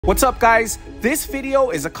What's up guys, this video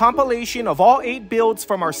is a compilation of all 8 builds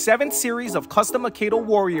from our 7th series of custom Akedo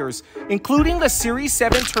warriors, including the Series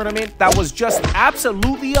 7 tournament that was just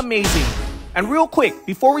absolutely amazing. And real quick,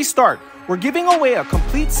 before we start, we're giving away a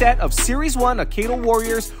complete set of Series 1 Akedo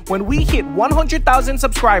warriors when we hit 100,000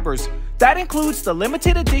 subscribers. That includes the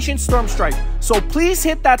limited edition Stormstripe, so please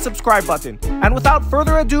hit that subscribe button. And without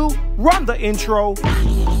further ado, run the intro.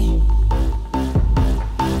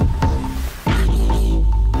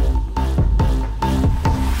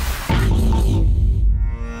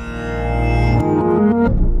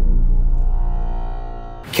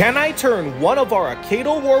 Can I turn one of our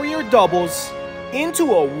Akedo warrior doubles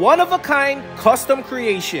into a one-of-a-kind custom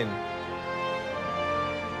creation?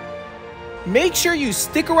 Make sure you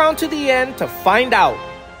stick around to the end to find out.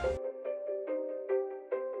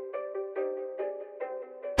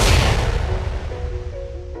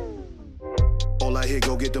 All I hear,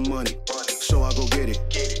 go get the money, so I go get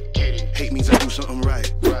it. Hate means I do something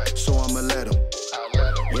right, so I'ma let him.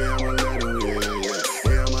 Yeah, I'ma let him,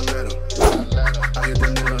 yeah, I'ma let him. I hit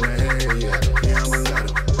the nail on the head, yeah, I'ma let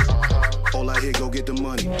him. All I hear, go get the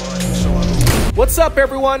money, so I go get it. What's up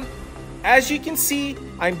everyone? As you can see,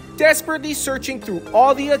 I'm desperately searching through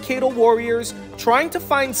all the Akedo warriors, trying to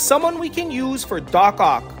find someone we can use for Doc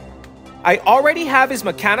Ock. I already have his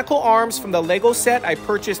mechanical arms from the Lego set I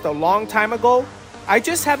purchased a long time ago. I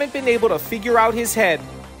just haven't been able to figure out his head.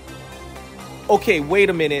 Okay, wait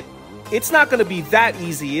a minute. It's not gonna be that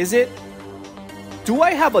easy, is it? Do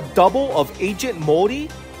I have a double of Agent Modi?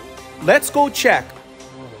 Let's go check.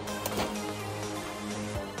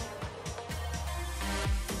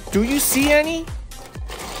 Do you see any?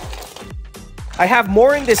 I have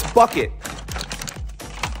more in this bucket.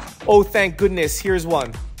 Oh, thank goodness, here's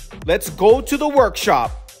one. Let's go to the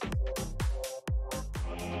workshop.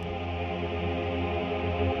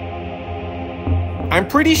 I'm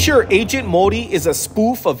pretty sure Agent Modi is a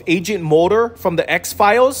spoof of Agent Motor from the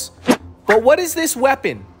X-Files. But what is this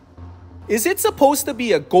weapon? Is it supposed to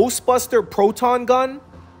be a Ghostbuster proton gun?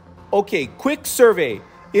 Okay, quick survey.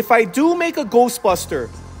 If I do make a Ghostbuster,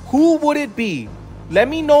 who would it be? Let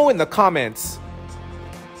me know in the comments.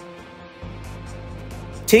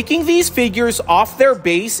 Taking these figures off their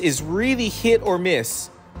base is really hit or miss.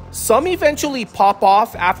 Some eventually pop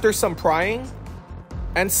off after some prying,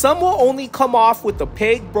 and some will only come off with the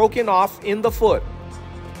peg broken off in the foot.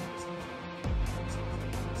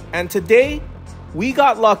 And today, we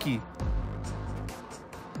got lucky.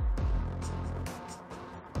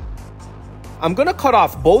 I'm gonna cut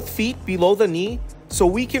off both feet below the knee so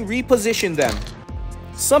we can reposition them.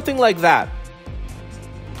 Something like that.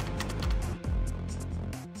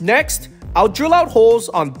 Next, I'll drill out holes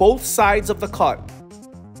on both sides of the cut.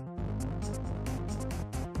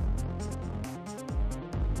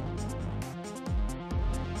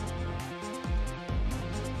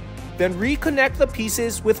 Then reconnect the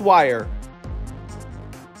pieces with wire.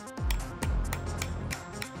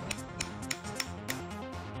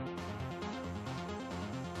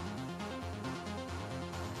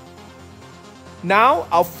 Now,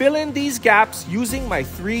 I'll fill in these gaps using my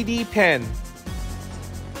 3D pen.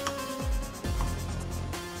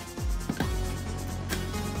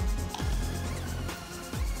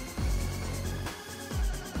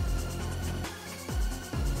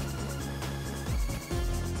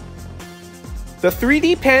 The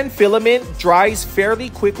 3D pen filament dries fairly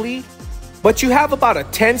quickly, but you have about a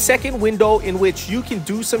 10-second window in which you can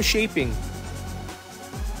do some shaping.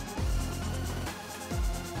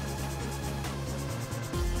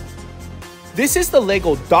 This is the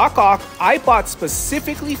Lego Doc Ock I bought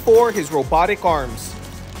specifically for his robotic arms.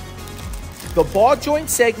 The ball joint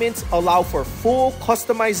segments allow for full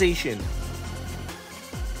customization.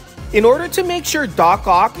 In order to make sure Doc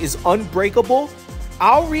Ock is unbreakable,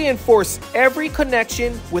 I'll reinforce every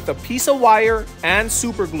connection with a piece of wire and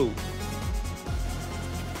super glue.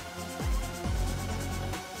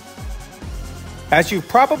 As you've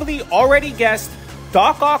probably already guessed,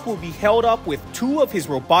 Doc Ock will be held up with 2 of his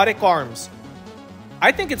robotic arms.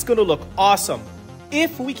 I think it's gonna look awesome,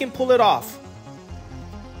 if we can pull it off.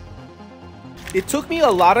 It took me a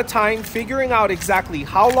lot of time figuring out exactly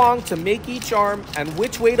how long to make each arm and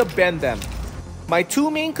which way to bend them. My 2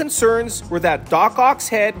 main concerns were that Doc Ock's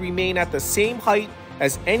head remained at the same height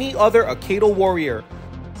as any other Akedo warrior,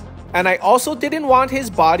 and I also didn't want his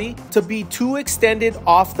body to be too extended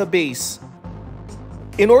off the base.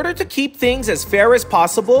 In order to keep things as fair as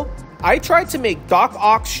possible, I tried to make Doc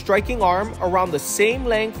Ock's striking arm around the same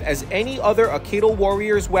length as any other Akedo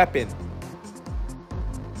warrior's weapon.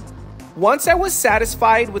 Once I was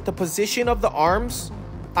satisfied with the position of the arms,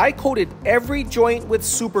 I coated every joint with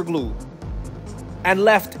super glue. and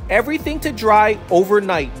left everything to dry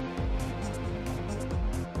overnight.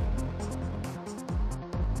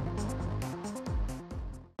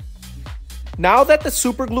 Now that the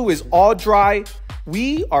super glue is all dry,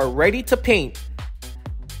 we are ready to paint.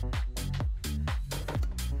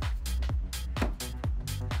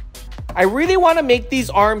 I really want to make these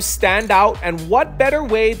arms stand out, and what better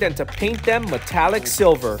way than to paint them metallic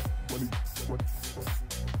silver.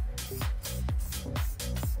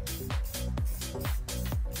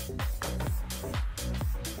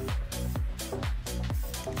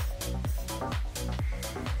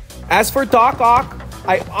 As for Doc Ock,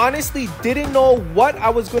 I honestly didn't know what I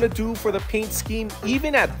was going to do for the paint scheme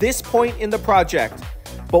even at this point in the project.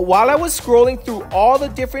 But while I was scrolling through all the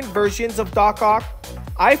different versions of Doc Ock,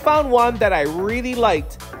 I found one that I really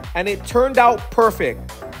liked, and it turned out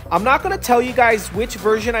perfect. I'm not going to tell you guys which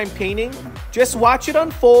version I'm painting, just watch it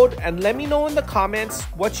unfold and let me know in the comments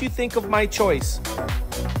what you think of my choice.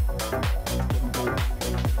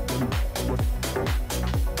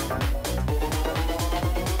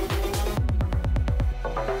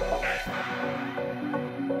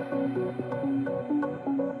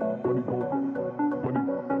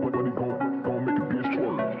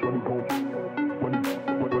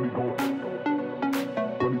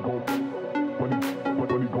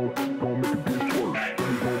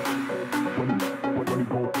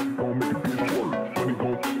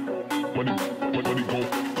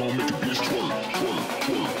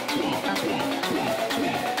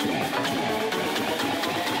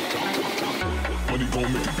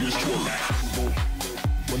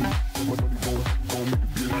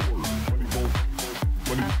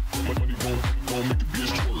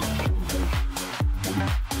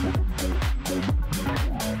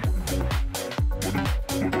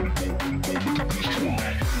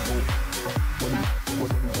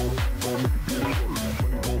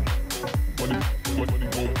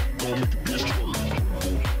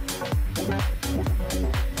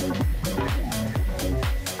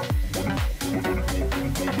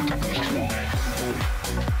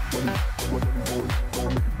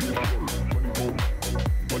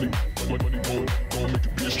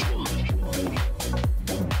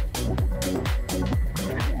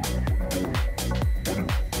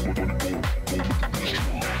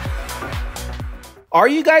 Are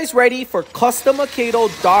you guys ready for custom Akedo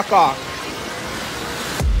Doc Ock?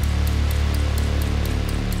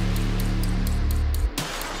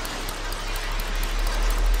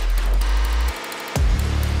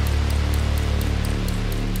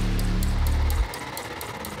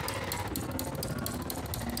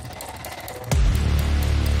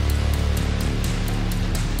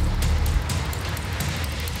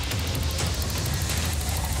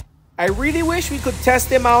 I really wish we could test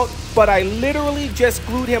him out, but I literally just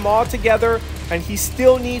glued him all together and he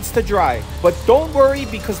still needs to dry. But don't worry,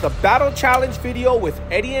 because the battle challenge video with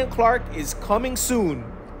Eddie and Clark is coming soon.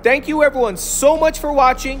 Thank you everyone so much for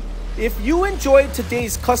watching. If you enjoyed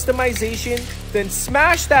today's customization, then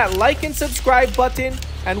smash that like and subscribe button,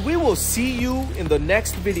 and we will see you in the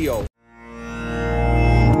next video.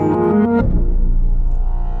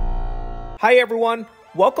 Hi everyone,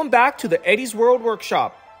 welcome back to the Eddie's World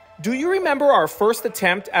Workshop. Do you remember our first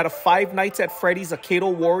attempt at a Five Nights at Freddy's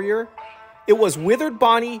Akedo Warrior? It was Withered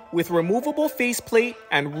Bonnie with removable faceplate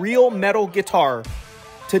and real metal guitar.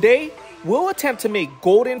 Today, we'll attempt to make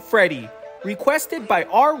Golden Freddy, requested by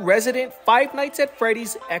our resident Five Nights at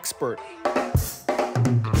Freddy's expert.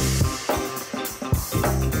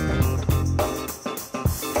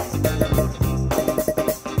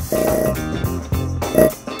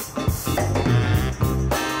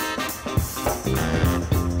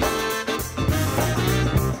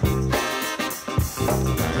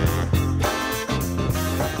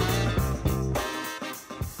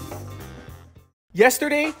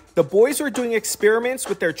 Yesterday, the boys were doing experiments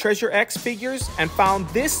with their Treasure X figures and found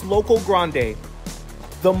this Loco Grande.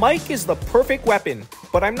 The mic is the perfect weapon,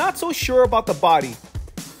 but I'm not so sure about the body.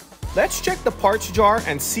 Let's check the parts jar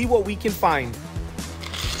and see what we can find.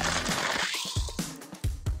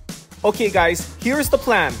 Okay guys, here's the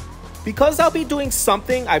plan. Because I'll be doing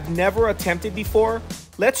something I've never attempted before,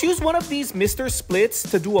 let's use one of these Mr. Splits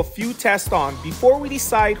to do a few tests on before we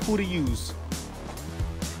decide who to use.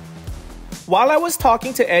 While I was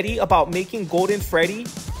talking to Eddie about making Golden Freddy,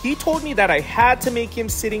 he told me that I had to make him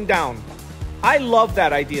sitting down. I love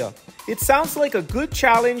that idea. It sounds like a good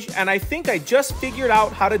challenge, and I think I just figured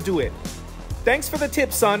out how to do it. Thanks for the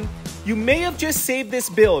tip, son. You may have just saved this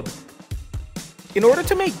build. In order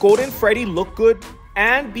to make Golden Freddy look good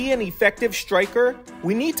and be an effective striker,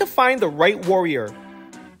 we need to find the right warrior.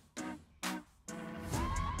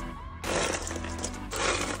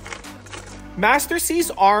 Master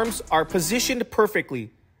C's arms are positioned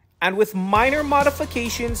perfectly, and with minor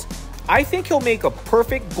modifications, I think he'll make a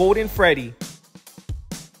perfect Golden Freddy.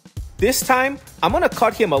 This time, I'm gonna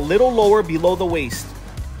cut him a little lower below the waist.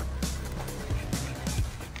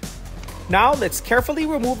 Now let's carefully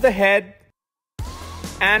remove the head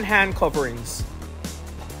and hand coverings.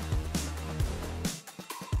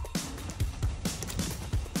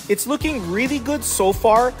 It's looking really good so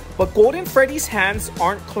far, but Golden Freddy's hands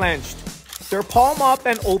aren't clenched. They're palm up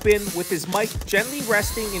and open with his mic gently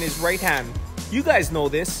resting in his right hand. You guys know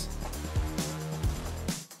this.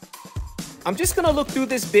 I'm just gonna look through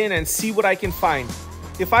this bin and see what I can find.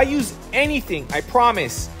 If I use anything, I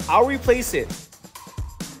promise, I'll replace it.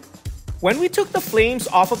 When we took the flames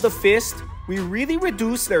off of the fist, we really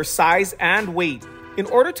reduced their size and weight. In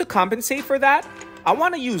order to compensate for that, I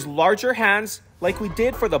want to use larger hands like we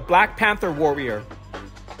did for the Black Panther warrior.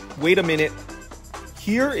 Wait a minute.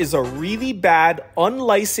 Here is a really bad,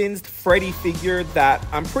 unlicensed Freddy figure that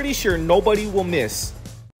I'm pretty sure nobody will miss.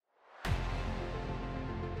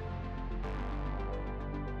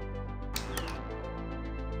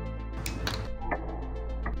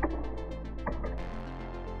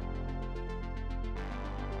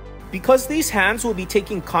 Because these hands will be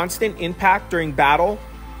taking constant impact during battle,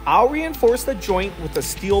 I'll reinforce the joint with a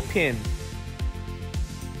steel pin.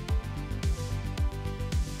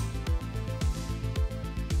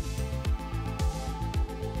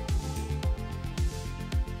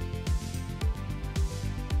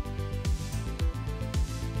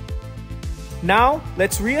 Now,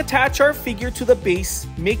 let's reattach our figure to the base,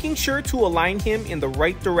 making sure to align him in the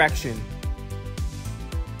right direction.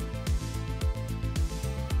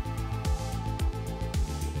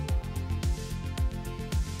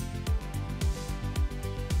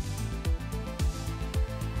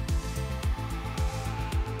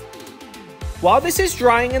 While this is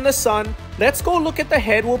drying in the sun, let's go look at the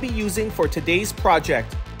head we'll be using for today's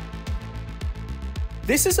project.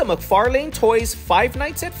 This is a McFarlane Toys Five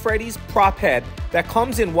Nights at Freddy's prop head that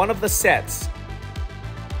comes in one of the sets.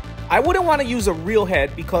 I wouldn't want to use a real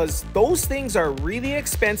head because those things are really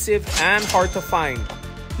expensive and hard to find.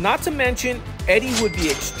 Not to mention, Eddie would be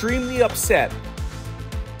extremely upset.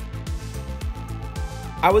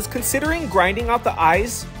 I was considering grinding out the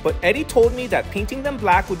eyes, but Eddie told me that painting them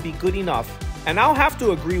black would be good enough, and I'll have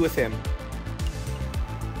to agree with him.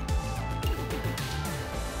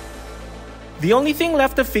 The only thing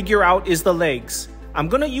left to figure out is the legs. I'm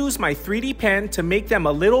gonna use my 3D pen to make them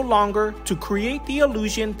a little longer to create the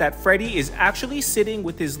illusion that Freddy is actually sitting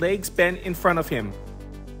with his legs bent in front of him.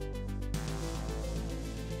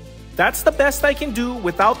 That's the best I can do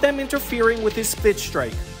without them interfering with his split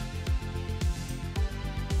strike.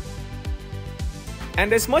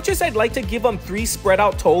 And as much as I'd like to give him 3 spread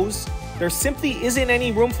out toes, there simply isn't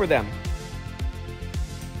any room for them.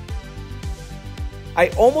 I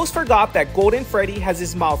almost forgot that Golden Freddy has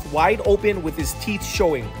his mouth wide open with his teeth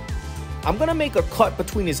showing. I'm gonna make a cut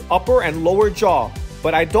between his upper and lower jaw,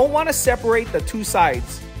 but I don't want to separate the two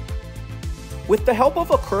sides. With the help of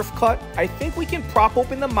a kerf cut, I think we can prop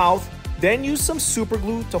open the mouth, then use some super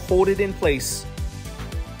glue to hold it in place.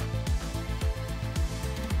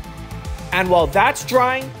 And while that's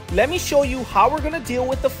drying, let me show you how we're gonna deal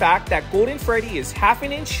with the fact that Golden Freddy is half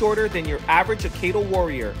an inch shorter than your average Akedo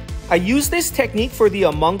warrior. I use this technique for the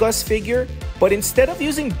Among Us figure, but instead of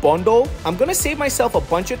using bundle, I'm gonna save myself a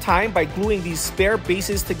bunch of time by gluing these spare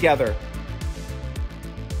bases together.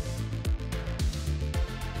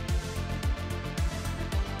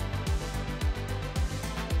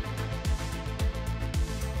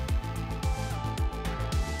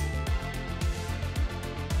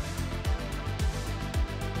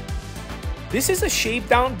 This is a shave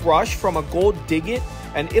down brush from a gold Digit,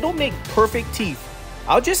 and it'll make perfect teeth.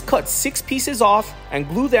 I'll just cut 6 pieces off and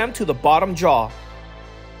glue them to the bottom jaw.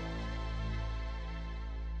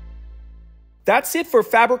 That's it for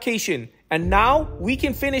fabrication, and now we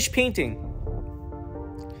can finish painting.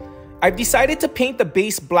 I've decided to paint the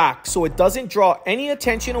base black so it doesn't draw any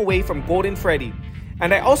attention away from Golden Freddy,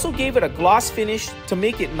 and I also gave it a gloss finish to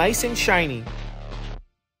make it nice and shiny.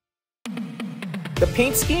 The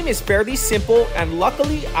paint scheme is fairly simple, and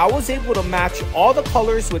luckily I was able to match all the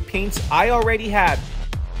colors with paints I already had.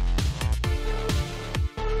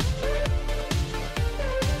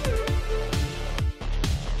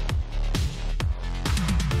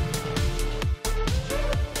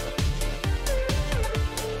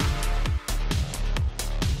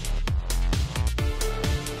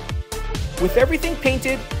 With everything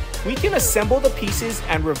painted, we can assemble the pieces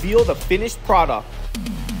and reveal the finished product.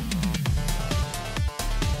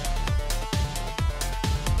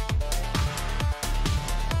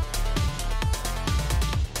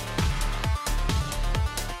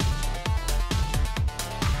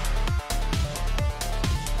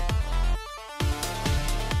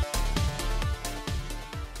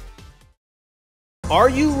 Are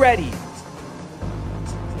you ready?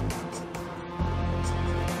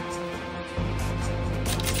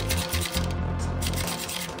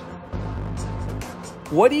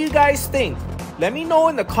 What do you guys think? Let me know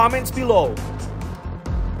in the comments below.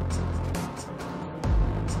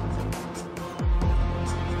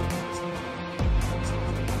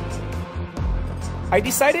 I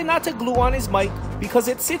decided not to glue on his mic because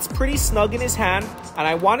it sits pretty snug in his hand, and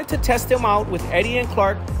I wanted to test him out with Eddie and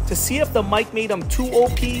Clark to see if the mic made him too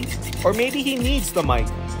OP or maybe he needs the mic.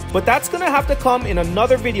 But that's gonna have to come in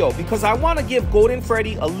another video because I want to give Golden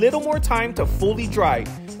Freddy a little more time to fully dry.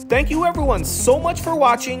 Thank you everyone so much for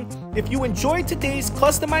watching. If you enjoyed today's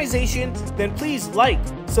customization, then please like,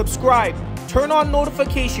 subscribe, turn on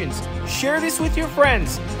notifications, share this with your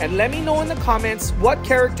friends, and let me know in the comments what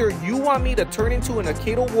character you want me to turn into an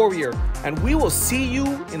Akedo warrior, and we will see you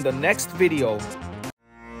in the next video.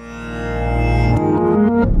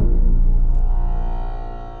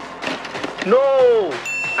 No!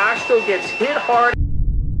 Astro gets hit hard,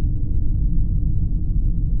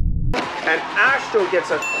 and Astro gets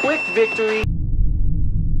a quick victory.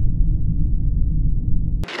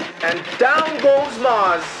 And down goes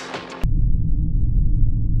Maz.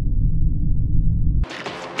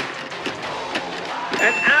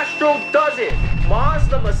 And Astro does it. Maz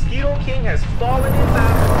the Mosquito King has fallen in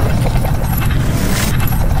battle.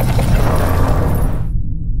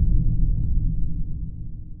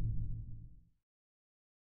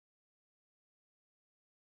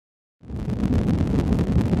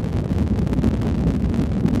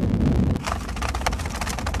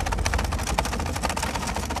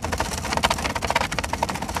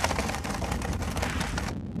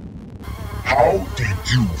 How did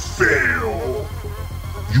you fail?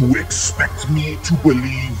 You expect me to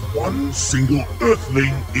believe one single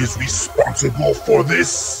Earthling is responsible for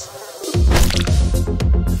this?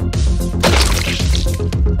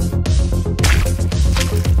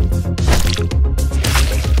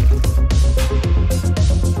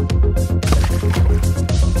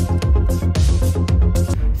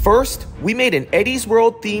 First, we made an Eddie's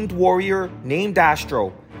World themed warrior named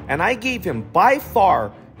Astro, and I gave him by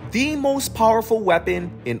far the most powerful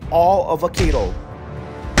weapon in all of Akedo.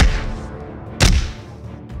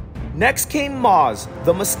 Next came Maz,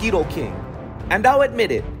 the Mosquito King, and I'll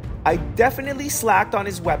admit it, I definitely slacked on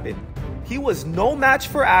his weapon. He was no match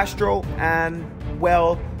for Astro, and,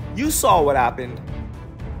 well, you saw what happened.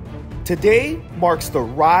 Today marks the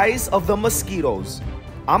rise of the mosquitoes.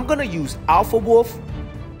 I'm gonna use Alpha Wolf,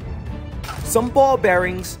 some ball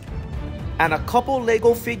bearings, and a couple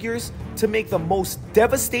Lego figures to make the most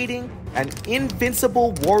devastating and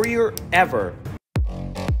invincible warrior ever.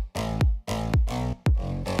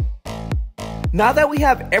 Now that we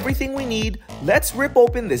have everything we need, let's rip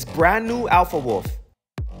open this brand new Alpha Wolf.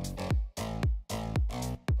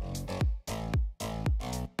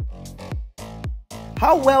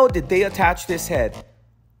 How well did they attach this head?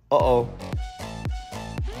 Uh-oh.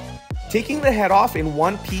 Taking the head off in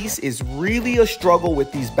one piece is really a struggle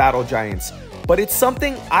with these battle giants, but it's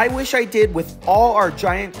something I wish I did with all our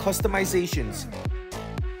giant customizations.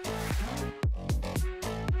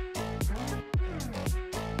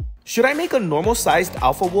 Should I make a normal sized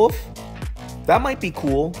Alpha Wolf? That might be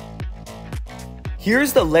cool.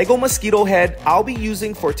 Here's the Lego mosquito head I'll be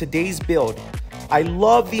using for today's build. I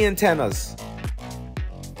love the antennas.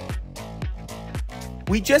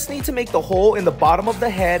 We just need to make the hole in the bottom of the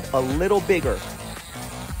head a little bigger.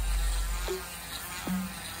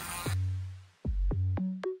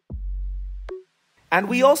 And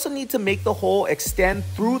we also need to make the hole extend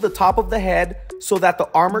through the top of the head so that the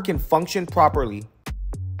armor can function properly.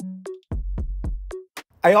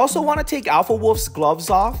 I also want to take Alpha Wolf's gloves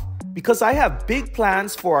off because I have big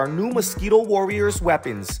plans for our new Mosquito Warrior's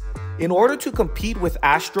weapons. In order to compete with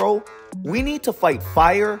Astro, we need to fight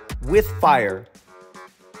fire with fire.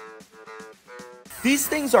 These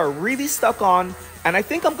things are really stuck on, and I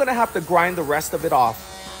think I'm gonna have to grind the rest of it off.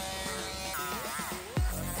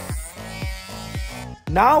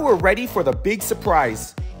 Now we're ready for the big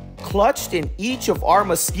surprise. Clutched in each of our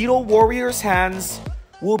Mosquito Warrior's hands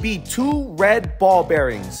will be 2 red ball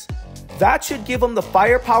bearings. That should give him the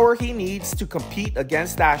firepower he needs to compete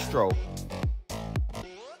against Astro.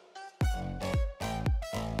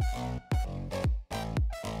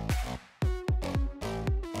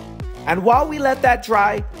 And while we let that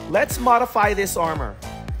dry, let's modify this armor.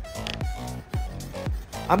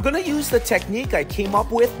 I'm gonna use the technique I came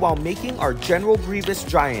up with while making our General Grievous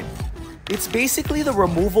Giant. It's basically the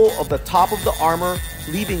removal of the top of the armor,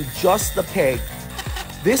 leaving just the peg.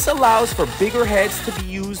 This allows for bigger heads to be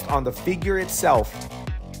used on the figure itself.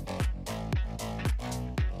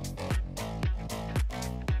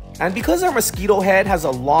 And because our mosquito head has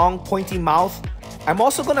a long pointy mouth, I'm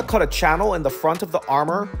also going to cut a channel in the front of the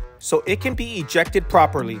armor so it can be ejected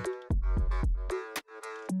properly.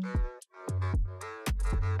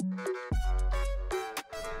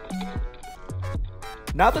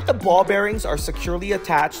 Now that the ball bearings are securely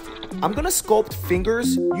attached, I'm going to sculpt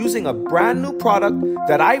fingers using a brand new product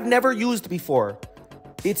that I've never used before.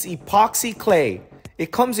 It's epoxy clay.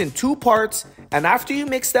 It comes in 2 parts, and after you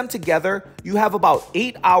mix them together, you have about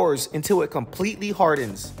 8 hours until it completely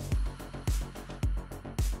hardens.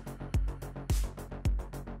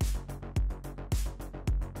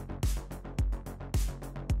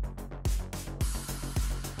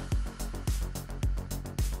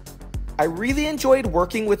 I really enjoyed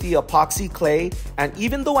working with the epoxy clay, and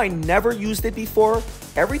even though I never used it before,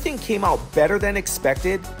 everything came out better than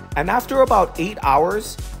expected, and after about 8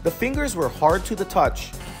 hours, the fingers were hard to the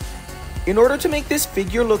touch. In order to make this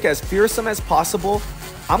figure look as fearsome as possible,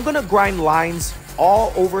 I'm gonna grind lines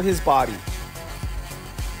all over his body.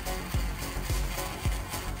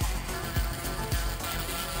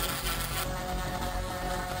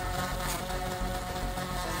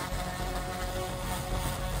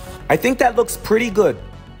 I think that looks pretty good.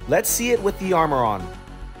 Let's see it with the armor on.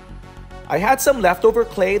 I had some leftover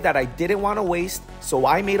clay that I didn't want to waste, so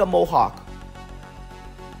I made a mohawk.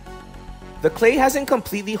 The clay hasn't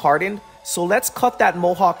completely hardened, so let's cut that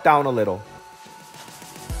mohawk down a little.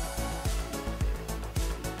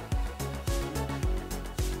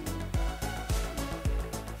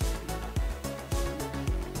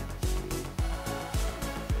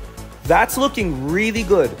 That's looking really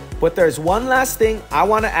good, but there's one last thing I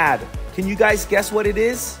want to add. Can you guys guess what it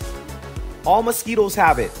is? All mosquitoes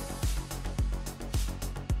have it.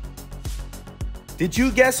 Did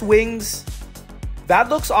you guess wings? That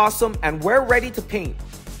looks awesome, and we're ready to paint.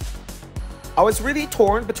 I was really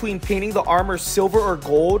torn between painting the armor silver or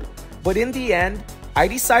gold, but in the end, I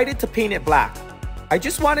decided to paint it black. I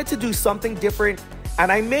just wanted to do something different,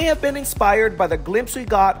 and I may have been inspired by the glimpse we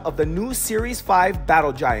got of the new Series 5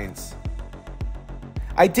 Battle Giants.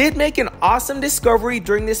 I did make an awesome discovery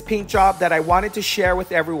during this paint job that I wanted to share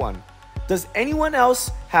with everyone. Does anyone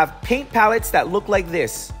else have paint palettes that look like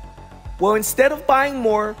this? Well, instead of buying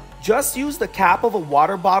more, just use the cap of a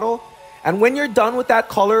water bottle, and when you're done with that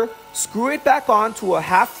color, screw it back on to a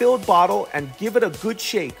half-filled bottle and give it a good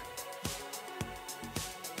shake.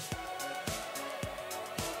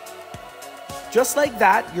 Just like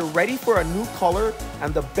that, you're ready for a new color,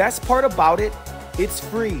 and the best part about it, it's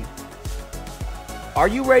free. Are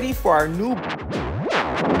you ready for our new...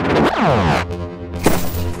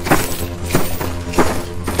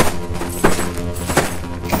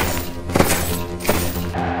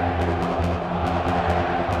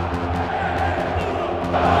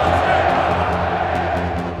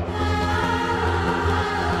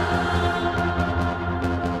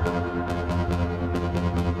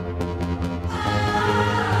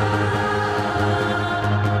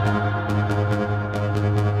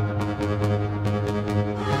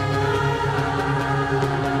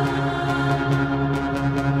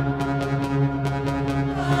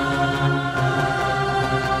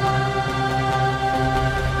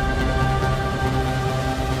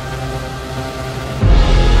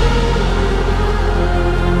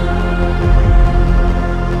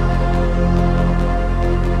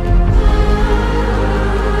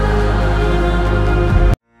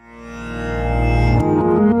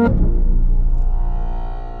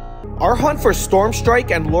 Our hunt for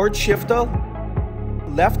Stormstrike and Lord Shifta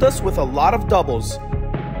left us with a lot of doubles.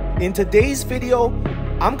 In today's video,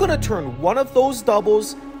 I'm gonna turn one of those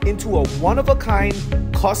doubles into a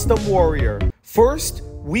one-of-a-kind custom warrior. First,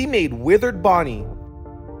 we made Withered Bonnie.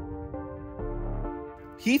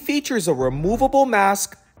 He features a removable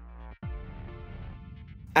mask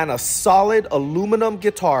and a solid aluminum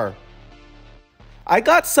guitar. I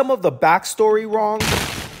got some of the backstory wrong,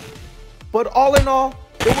 but all in all,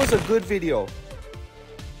 it was a good video.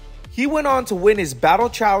 He went on to win his battle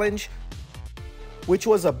challenge, which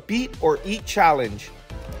was a beat or eat challenge.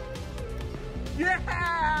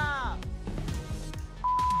 Yeah!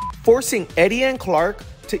 Forcing Eddie and Clark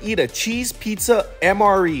to eat a cheese pizza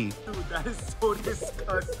MRE. Dude, that is so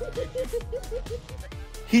disgusting.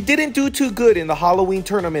 He didn't do too good in the Halloween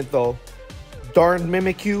tournament though. Darn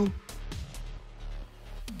Mimikyu.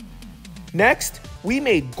 Next, we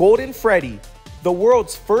made Golden Freddy, the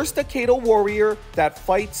world's first Akedo warrior that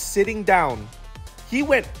fights sitting down. He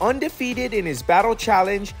went undefeated in his battle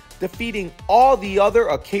challenge, defeating all the other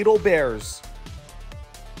Akedo bears.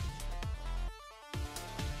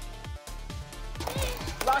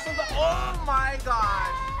 Oh my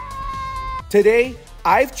gosh! Today,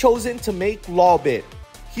 I've chosen to make Lolbit.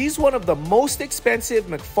 He's one of the most expensive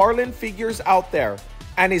McFarlane figures out there,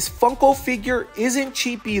 and his Funko figure isn't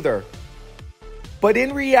cheap either. But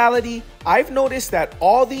in reality, I've noticed that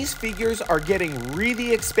all these figures are getting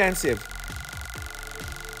really expensive.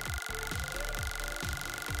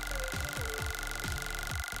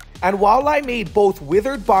 And while I made both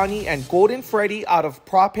Withered Bonnie and Golden Freddy out of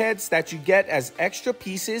prop heads that you get as extra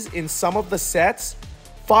pieces in some of the sets,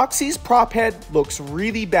 Foxy's prop head looks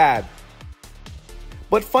really bad.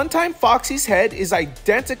 But Funtime Foxy's head is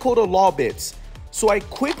identical to Lolbit's, so I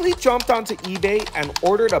quickly jumped onto eBay and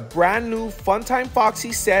ordered a brand new Funtime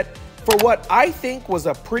Foxy set for what I think was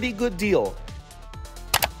a pretty good deal.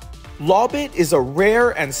 Lolbit is a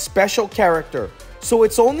rare and special character, so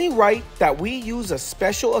it's only right that we use a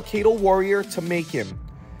special Akedo warrior to make him.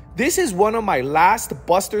 This is one of my last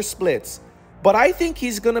Buster splits, but I think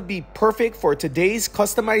he's gonna be perfect for today's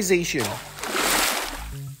customization.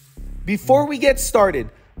 Before we get started,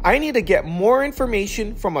 I need to get more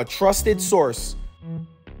information from a trusted source.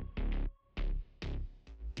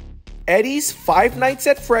 Eddie's Five Nights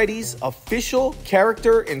at Freddy's official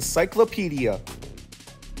character encyclopedia.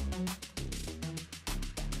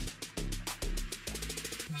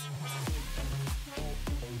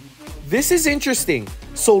 This is interesting.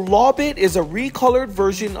 So Lolbit is a recolored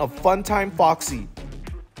version of Funtime Foxy.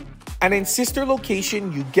 And in sister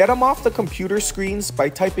location, you get them off the computer screens by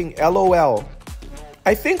typing LOL.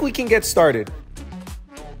 I think we can get started.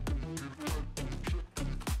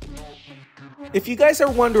 If you guys are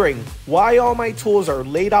wondering why all my tools are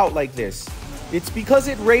laid out like this, it's because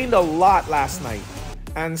it rained a lot last night,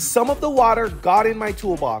 and some of the water got in my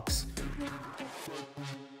toolbox.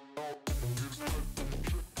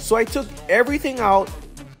 So I took everything out,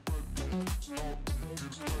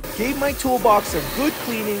 gave my toolbox a good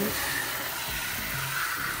cleaning,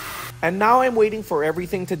 and now I'm waiting for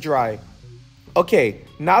everything to dry. Okay,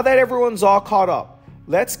 now that everyone's all caught up,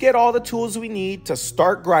 let's get all the tools we need to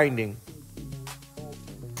start grinding.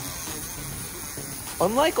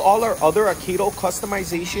 Unlike all our other Akedo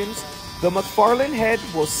customizations, the McFarlane head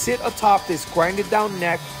will sit atop this grinded down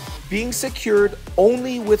neck, being secured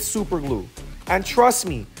only with super glue. And trust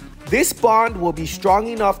me, this bond will be strong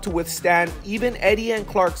enough to withstand even Eddie and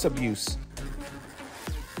Clark's abuse.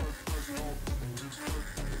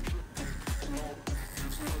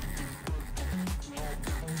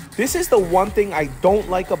 This is the one thing I don't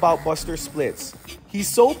like about Buster Splits. He's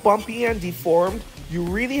so bumpy and deformed, you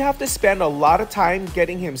really have to spend a lot of time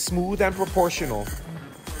getting him smooth and proportional.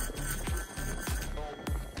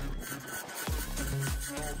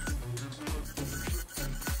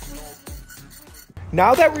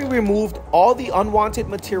 Now that we removed all the unwanted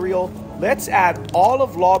material, let's add all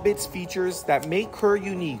of Lolbit's features that make her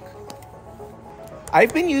unique.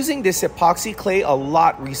 I've been using this epoxy clay a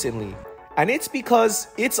lot recently, and it's because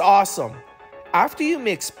it's awesome. After you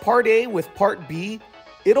mix part A with part B,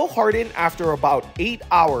 it'll harden after about 8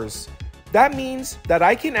 hours. That means that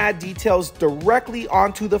I can add details directly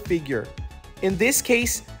onto the figure. In this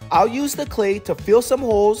case, I'll use the clay to fill some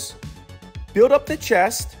holes, build up the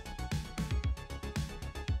chest,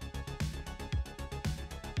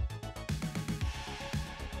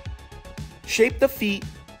 shape the feet,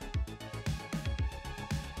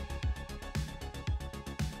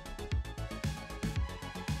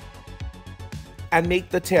 and make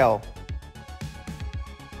the tail.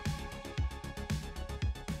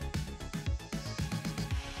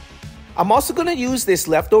 I'm also going to use this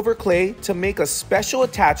leftover clay to make a special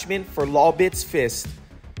attachment for Lolbit's fist.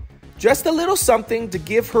 Just a little something to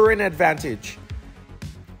give her an advantage.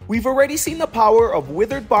 We've already seen the power of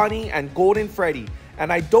Withered Bonnie and Golden Freddy,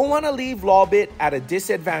 and I don't want to leave Lolbit at a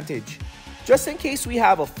disadvantage, just in case we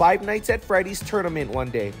have a Five Nights at Freddy's tournament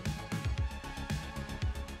one day.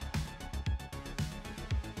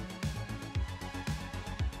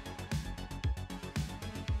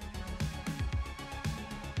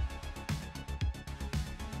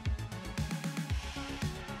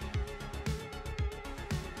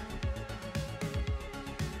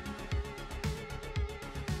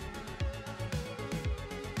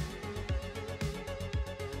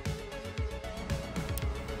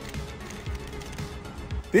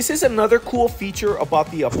 This is another cool feature about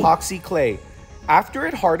the epoxy clay. After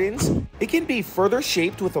it hardens, it can be further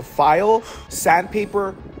shaped with a file,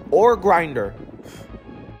 sandpaper, or grinder.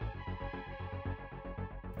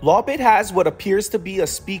 Lolbit has what appears to be a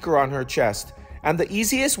speaker on her chest, and the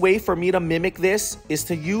easiest way for me to mimic this is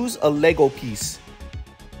to use a Lego piece.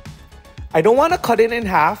 I don't want to cut it in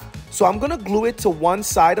half, so I'm going to glue it to one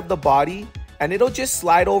side of the body, and it'll just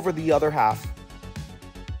slide over the other half.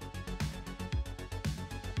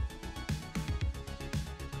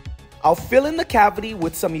 I'll fill in the cavity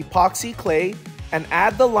with some epoxy clay and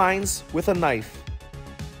add the lines with a knife.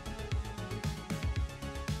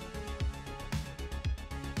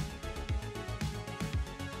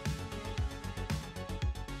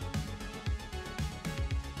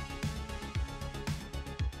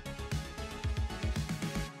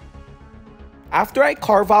 After I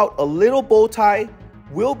carve out a little bow tie,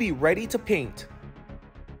 we'll be ready to paint.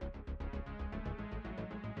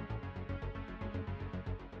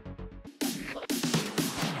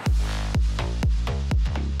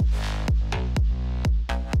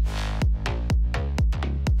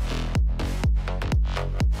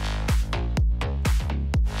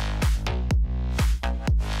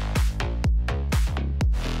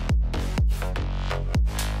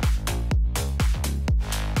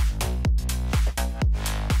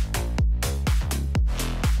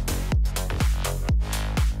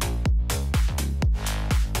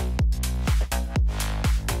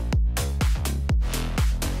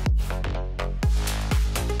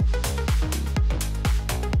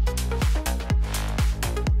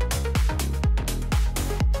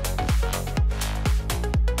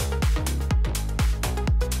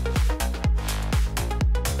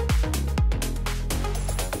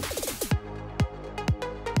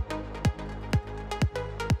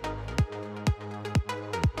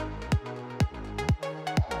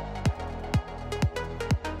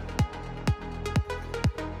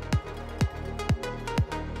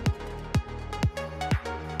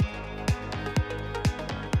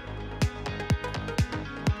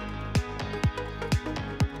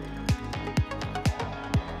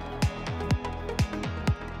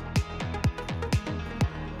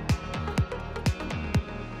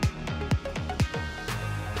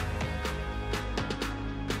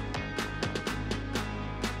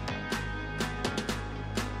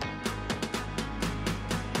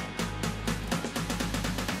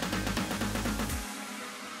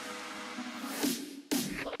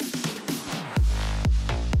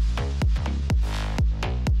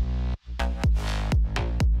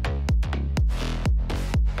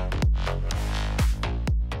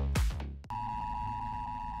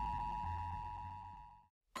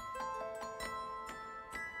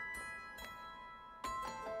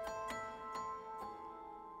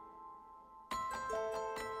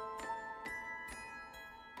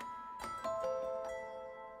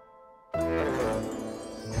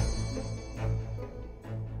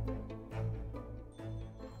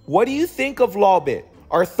 What do you think of Lolbit,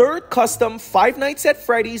 our third custom Five Nights at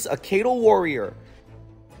Freddy's Akedo warrior?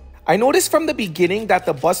 I noticed from the beginning that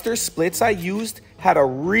the Buster splits I used had a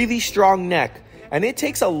really strong neck, and it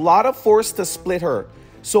takes a lot of force to split her.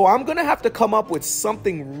 So I'm gonna have to come up with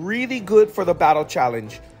something really good for the battle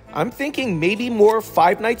challenge. I'm thinking maybe more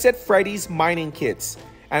Five Nights at Freddy's mining kits,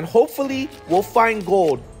 and hopefully we'll find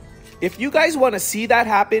gold. If you guys want to see that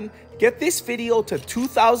happen, get this video to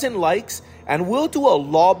 2,000 likes and we'll do a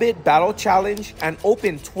Lolbit battle challenge and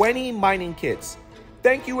open 20 mining kits.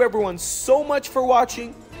 Thank you everyone so much for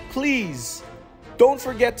watching. Please don't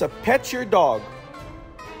forget to pet your dog.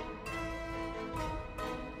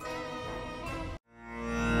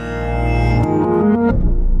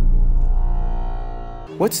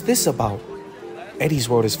 What's this about? Eddie's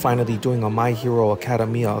World is finally doing a My Hero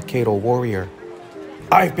Academia Akedo warrior.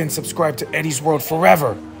 I've been subscribed to Eddie's World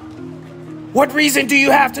forever. What reason do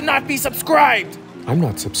you have to not be subscribed? I'm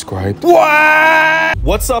not subscribed. What?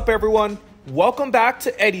 What's up everyone? Welcome back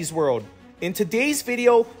to Eddie's World. In today's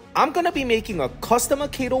video, I'm gonna be making a custom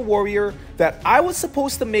Akedo warrior that I was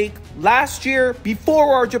supposed to make last year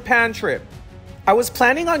before our Japan trip. I was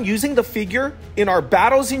planning on using the figure in our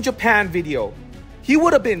Battles in Japan video. He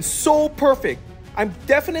would have been so perfect. I'm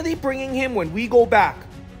definitely bringing him when we go back.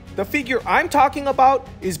 The figure I'm talking about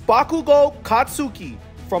is Bakugo Katsuki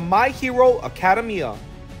from My Hero Academia.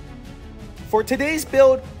 For today's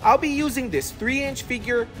build, I'll be using this 3-inch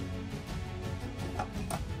figure,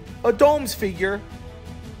 a domes figure,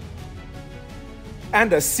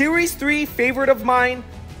 and a Series 3 favorite of mine,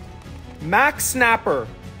 Max Snapper,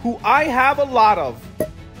 who I have a lot of.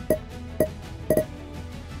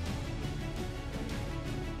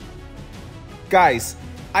 Guys,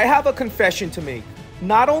 I have a confession to make.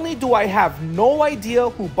 Not only do I have no idea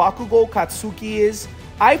who Bakugo Katsuki is,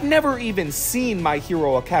 I've never even seen My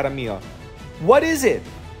Hero Academia. What is it?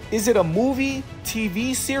 Is it a movie,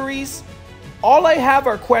 TV series? All I have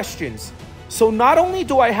are questions. So not only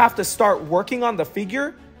do I have to start working on the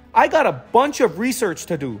figure, I got a bunch of research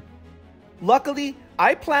to do. Luckily,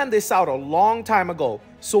 I planned this out a long time ago,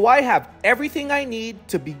 so I have everything I need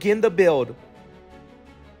to begin the build.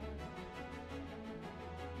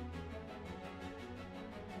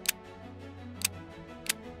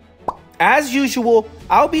 As usual,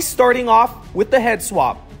 I'll be starting off with the head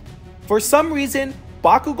swap. For some reason,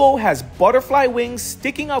 Bakugo has butterfly wings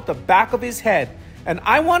sticking out the back of his head, and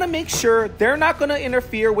I want to make sure they're not going to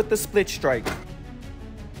interfere with the split strike.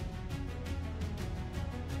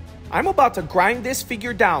 I'm about to grind this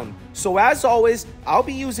figure down, so as always, I'll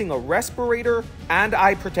be using a respirator and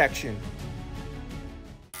eye protection.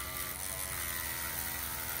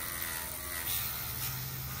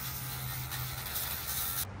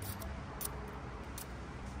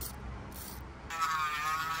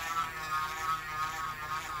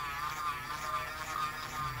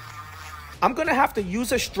 I'm gonna have to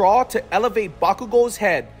use a straw to elevate Bakugo's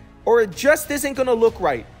head, or it just isn't gonna look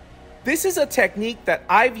right. This is a technique that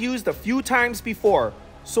I've used a few times before,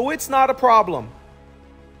 so it's not a problem.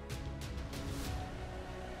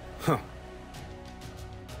 Huh.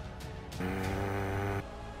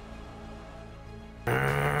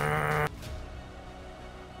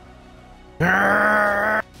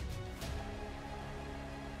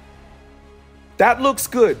 That looks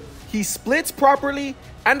good. He splits properly,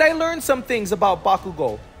 and I learned some things about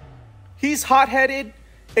Bakugo. He's hot-headed,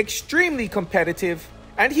 extremely competitive,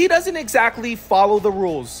 and he doesn't exactly follow the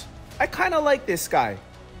rules. I kinda like this guy.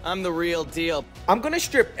 I'm the real deal. I'm gonna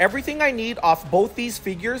strip everything I need off both these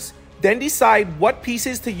figures, then decide what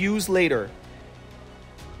pieces to use later.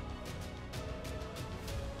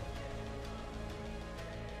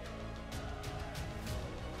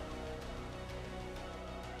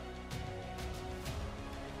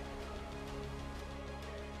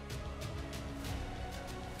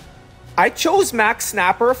 I chose Max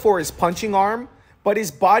Snapper for his punching arm, but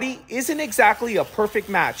his body isn't exactly a perfect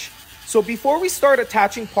match. So before we start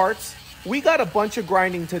attaching parts, we got a bunch of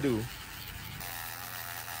grinding to do.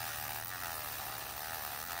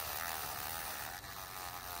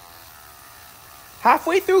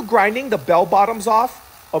 Halfway through grinding the bell bottoms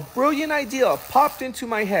off, a brilliant idea popped into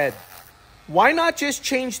my head. Why not just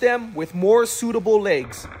change them with more suitable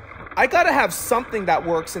legs? I gotta have something that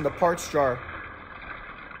works in the parts jar.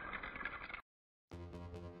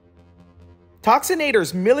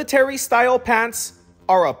 Toxinator's military-style pants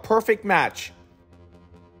are a perfect match.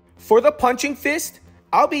 For the punching fist,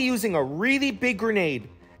 I'll be using a really big grenade.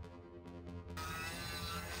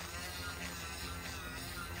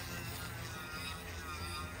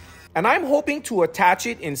 And I'm hoping to attach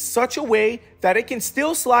it in such a way that it can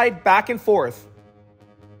still slide back and forth.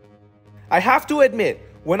 I have to admit,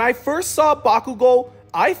 when I first saw Bakugo,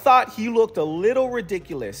 I thought he looked a little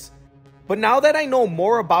ridiculous. But now that I know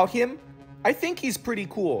more about him, I think he's pretty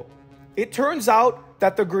cool. It turns out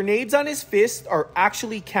that the grenades on his fist are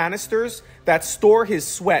actually canisters that store his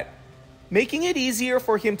sweat, making it easier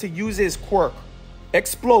for him to use his quirk,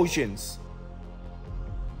 explosions.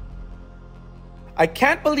 I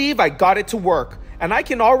can't believe I got it to work, and I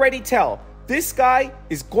can already tell this guy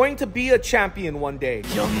is going to be a champion one day.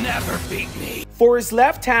 You'll never beat me. For his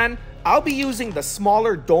left hand, I'll be using the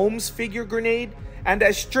smaller domes figure grenade, and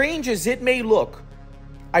as strange as it may look,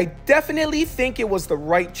 I definitely think it was the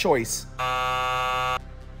right choice.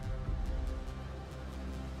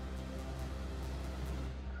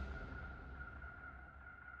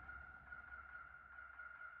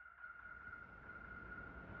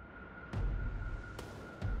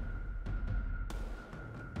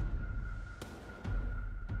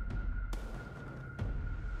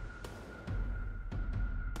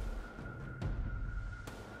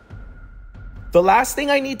 The last thing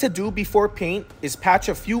I need to do before paint is patch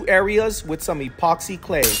a few areas with some epoxy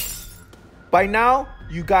clay. By now,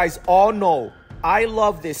 you guys all know I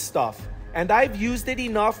love this stuff, and I've used it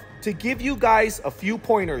enough to give you guys a few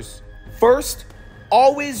pointers. First,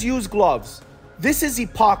 always use gloves. This is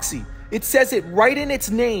epoxy. It says it right in its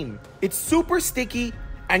name. It's super sticky,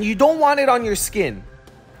 and you don't want it on your skin.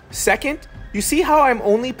 Second, you see how I'm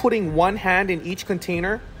only putting one hand in each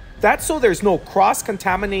container? That's so there's no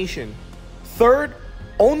cross-contamination. Third,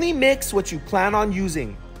 only mix what you plan on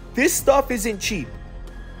using. This stuff isn't cheap.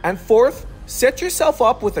 And fourth, set yourself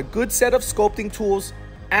up with a good set of sculpting tools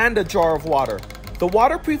and a jar of water. The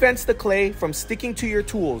water prevents the clay from sticking to your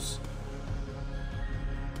tools.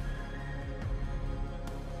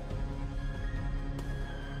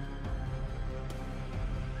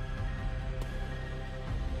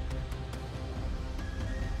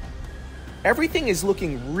 Everything is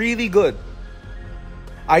looking really good.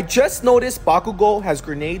 I just noticed Bakugo has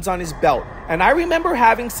grenades on his belt, and I remember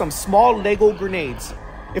having some small Lego grenades.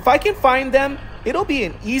 If I can find them, it'll be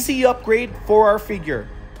an easy upgrade for our figure.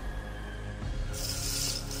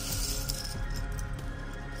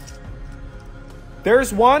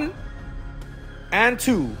 There's one and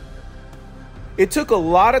two. It took a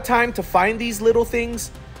lot of time to find these little things,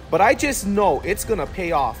 but I just know it's gonna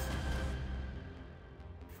pay off.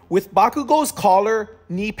 With Bakugo's collar,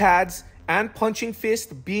 knee pads, and punching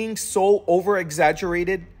fist being so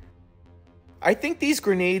over-exaggerated, I think these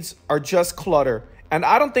grenades are just clutter, and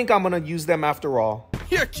I don't think I'm gonna use them after all.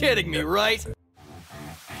 You're kidding me, right?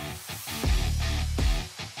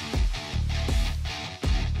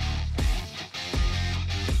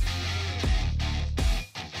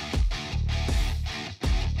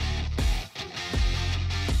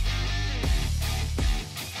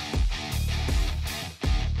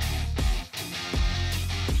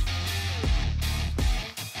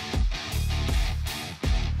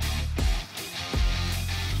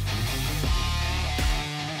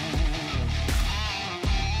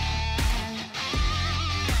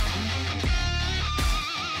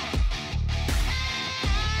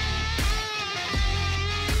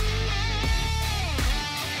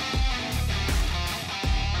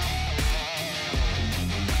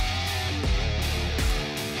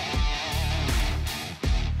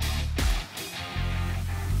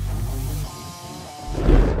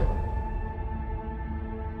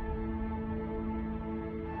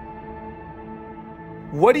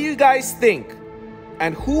 What do you guys think?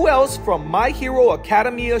 And who else from My Hero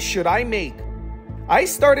Academia should I make? I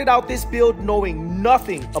started out this build knowing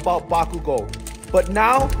nothing about Bakugo, but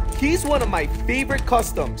now he's one of my favorite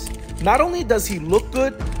customs. Not only does he look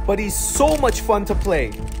good, but he's so much fun to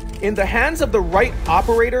play. In the hands of the right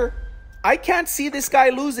operator, I can't see this guy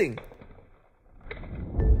losing.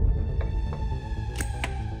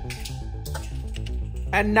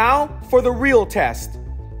 And now for the real test.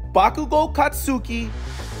 Bakugo Katsuki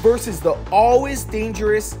versus the always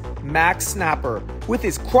dangerous Max Snapper with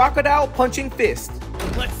his crocodile punching fist.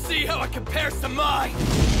 Let's see how it compares to mine!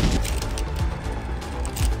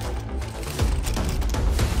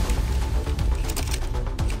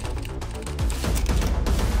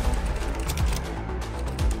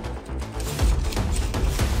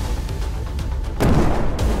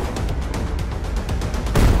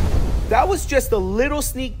 That was just a little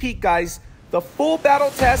sneak peek, guys. The full battle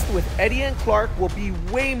test with Eddie and Clark will be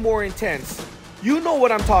way more intense. You know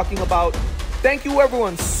what I'm talking about. Thank you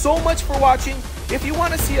everyone so much for watching. If you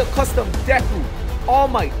want to see a custom Deku, All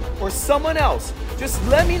Might, or someone else, just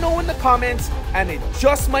let me know in the comments and it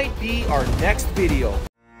just might be our next video.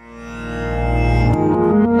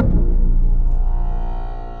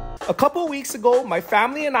 A couple weeks ago, my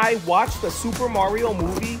family and I watched the Super Mario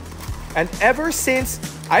movie, and ever since,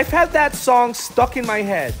 I've had that song stuck in my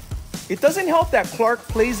head. It doesn't help that Clark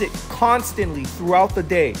plays it constantly throughout the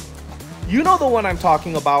day. You know the one I'm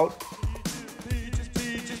talking about.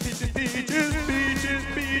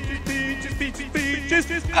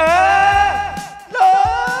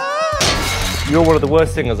 You're one of the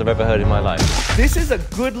worst singers I've ever heard in my life. This is a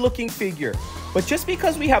good looking figure, but just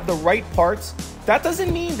because we have the right parts, that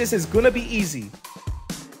doesn't mean this is gonna be easy.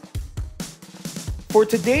 For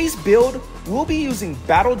today's build, we'll be using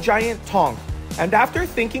Battle Giant Tonk. And after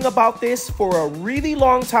thinking about this for a really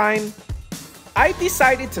long time, I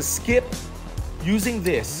decided to skip using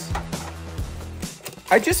this.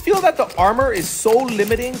 I just feel that the armor is so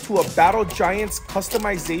limiting to a Battle Giant's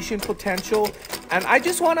customization potential, and I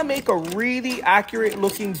just want to make a really accurate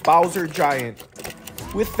looking Bowser Giant.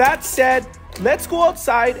 With that said, let's go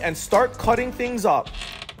outside and start cutting things up.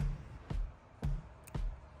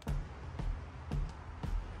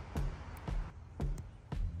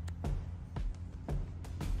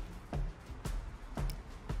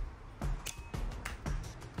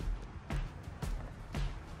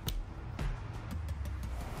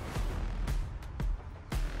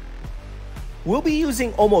 We'll be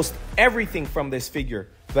using almost everything from this figure: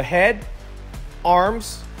 the head,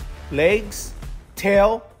 arms, legs,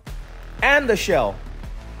 tail, and the shell.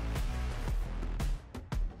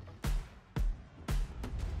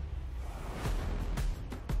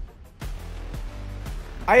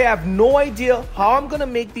 I have no idea how I'm gonna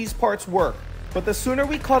make these parts work, but the sooner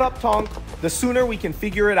we cut up Tonk, the sooner we can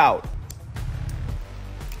figure it out.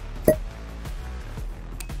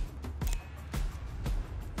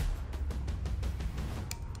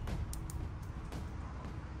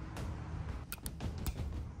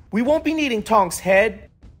 We won't be needing Tonk's head,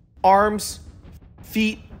 arms,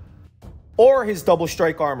 feet, or his double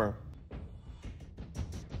strike armor.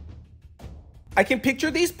 I can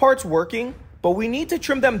picture these parts working, but we need to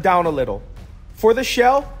trim them down a little. For the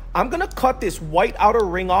shell, I'm gonna cut this white outer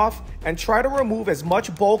ring off and try to remove as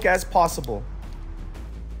much bulk as possible.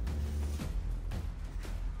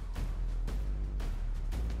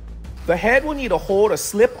 The head will need a hole to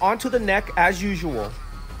slip onto the neck as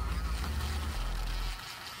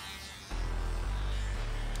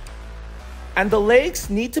and the legs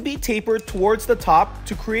need to be tapered towards the top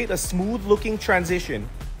to create a smooth looking transition.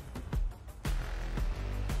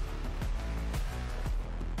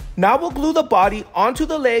 Now we'll glue the body onto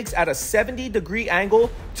the legs at a 70-degree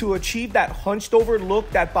angle to achieve that hunched over look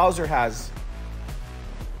that Bowser has.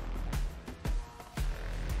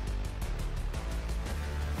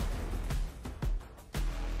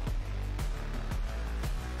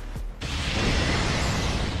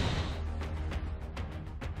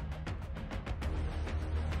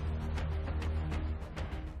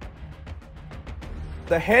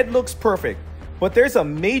 The head looks perfect, but there's a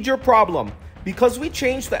major problem. Because we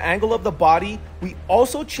changed the angle of the body, we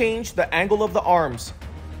also changed the angle of the arms.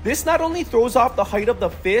 This not only throws off the height of the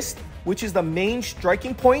fist, which is the main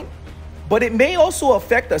striking point, but it may also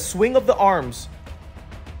affect the swing of the arms.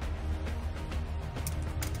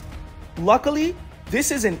 Luckily,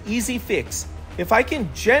 this is an easy fix. If I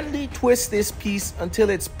can gently twist this piece until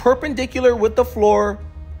it's perpendicular with the floor,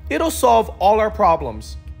 it'll solve all our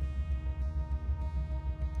problems.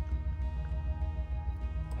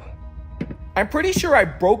 I'm pretty sure I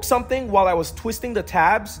broke something while I was twisting the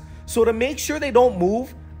tabs, so to make sure they don't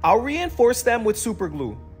move, I'll reinforce them with super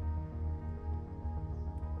glue.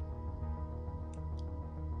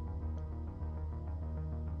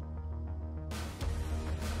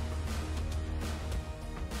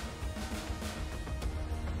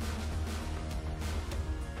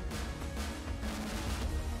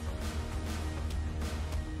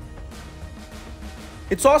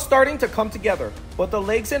 It's all starting to come together, but the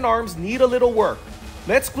legs and arms need a little work.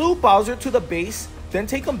 Let's glue Bowser to the base, then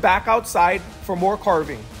take him back outside for more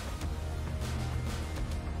carving.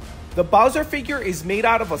 The Bowser figure is made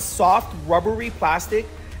out of a soft, rubbery plastic,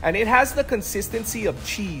 and it has the consistency of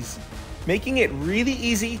cheese, making it really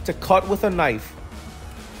easy to cut with a knife.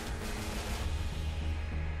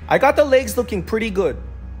 I got the legs looking pretty good.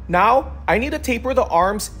 Now, I need to taper the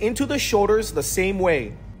arms into the shoulders the same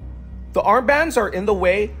way. The armbands are in the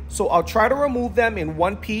way, so I'll try to remove them in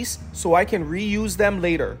one piece so I can reuse them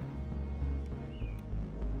later.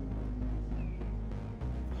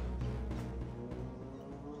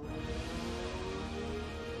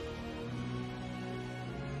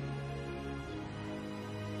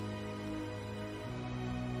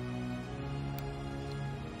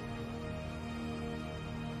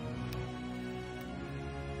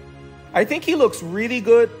 I think he looks really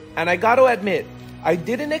good, and I gotta admit, I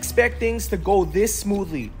didn't expect things to go this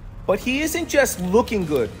smoothly, but he isn't just looking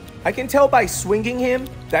good. I can tell by swinging him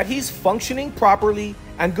that he's functioning properly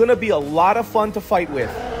and gonna be a lot of fun to fight with.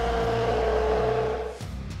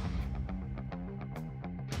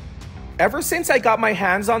 Ever since I got my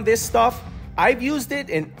hands on this stuff, I've used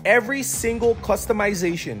it in every single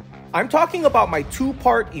customization. I'm talking about my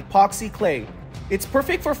 2-part epoxy clay. It's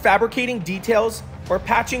perfect for fabricating details or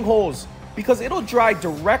patching holes because it'll dry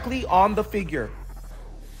directly on the figure.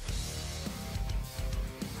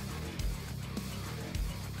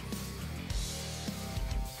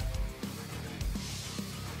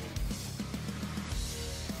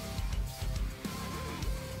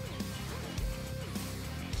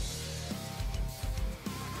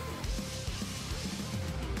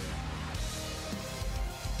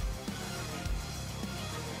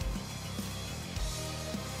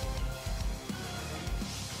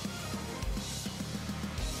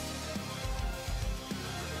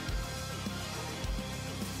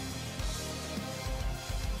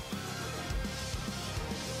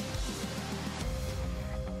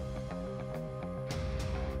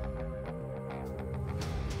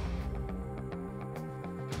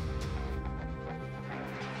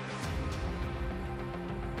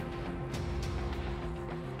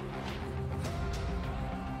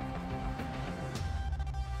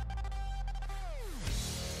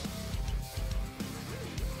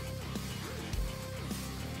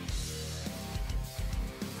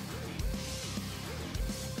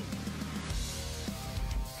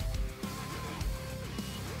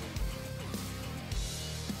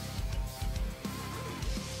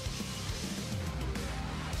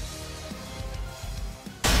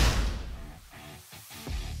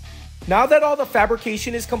 Now that all the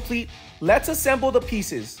fabrication is complete, let's assemble the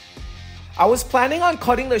pieces. I was planning on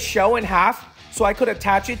cutting the shell in half so I could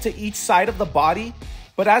attach it to each side of the body,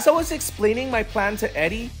 but as I was explaining my plan to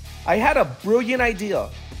Eddie, I had a brilliant idea.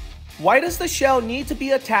 Why does the shell need to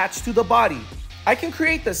be attached to the body? I can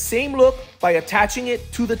create the same look by attaching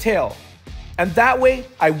it to the tail, and that way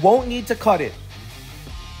I won't need to cut it.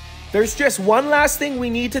 There's just one last thing we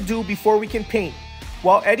need to do before we can paint.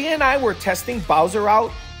 While Eddie and I were testing Bowser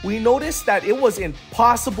out, we noticed that it was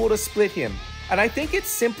impossible to split him, and I think it's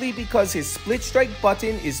simply because his split strike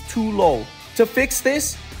button is too low. To fix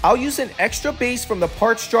this, I'll use an extra base from the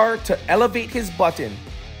parts jar to elevate his button.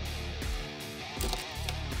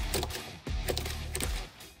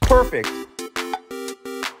 Perfect.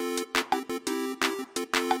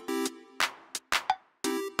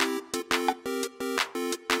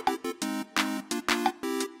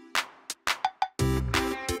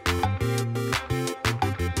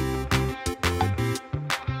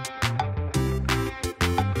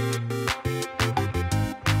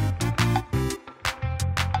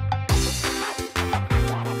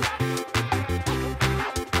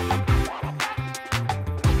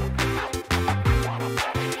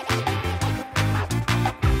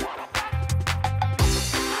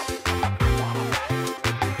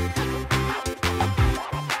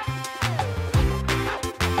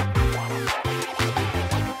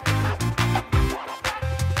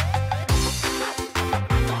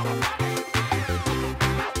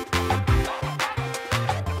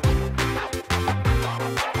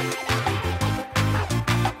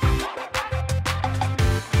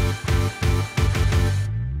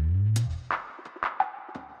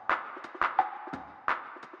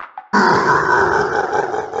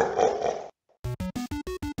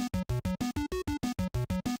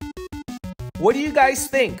 What do you guys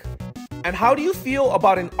think? And how do you feel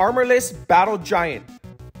about an armorless battle giant?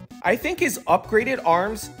 I think his upgraded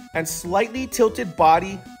arms and slightly tilted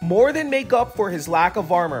body more than make up for his lack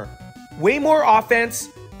of armor. Way more offense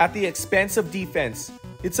at the expense of defense.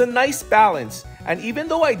 It's a nice balance, and even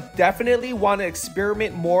though I definitely want to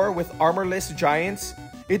experiment more with armorless giants,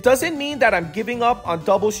 it doesn't mean that I'm giving up on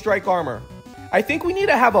double strike armor. I think we need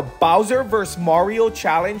to have a Bowser vs Mario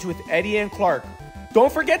challenge with Eddie and Clark. Don't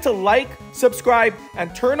forget to like, subscribe,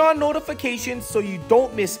 and turn on notifications so you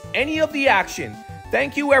don't miss any of the action.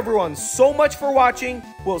 Thank you everyone so much for watching.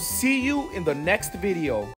 We'll see you in the next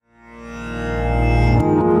video.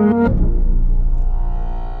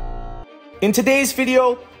 In today's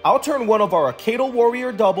video, I'll turn one of our Akedo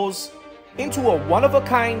Warrior doubles into a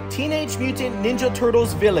one-of-a-kind Teenage Mutant Ninja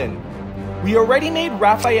Turtles villain. We already made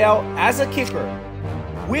Raphael as a kicker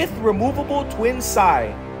with removable twin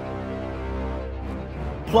sai,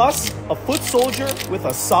 plus a foot soldier with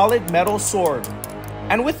a solid metal sword.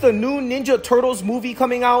 And with the new Ninja Turtles movie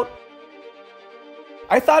coming out,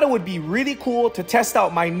 I thought it would be really cool to test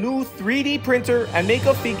out my new 3D printer and make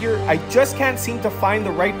a figure I just can't seem to find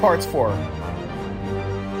the right parts for.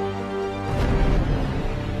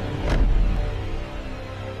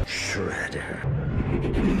 Shredder.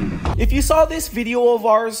 If you saw this video of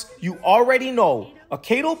ours, you already know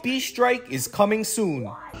Akedo Beast Strike is coming soon.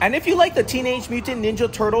 And if you like the Teenage Mutant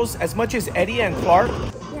Ninja Turtles as much as Eddie and Clark,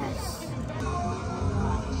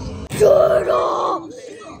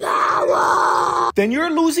 then you're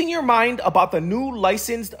losing your mind about the new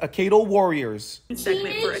licensed Akedo Warriors.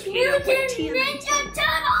 Segment for Akedo with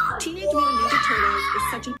TMNT. Teenage Mutant Ninja Turtles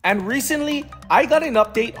is such an... And recently, I got an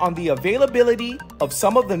update on the availability of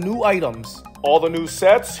some of the new items. All the new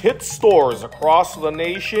sets hit stores across the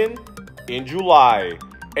nation in July.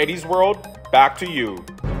 Eddie's World, back to you.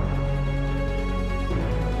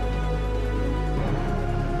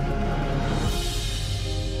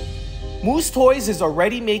 Moose Toys is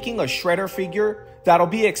already making a Shredder figure that'll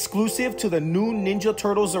be exclusive to the new Ninja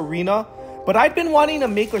Turtles arena, but I've been wanting to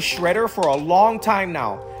make a Shredder for a long time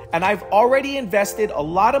now, and I've already invested a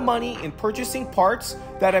lot of money in purchasing parts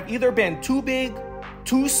that have either been too big,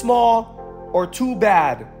 too small, or too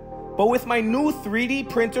bad. But with my new 3D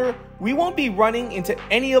printer, we won't be running into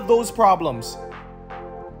any of those problems.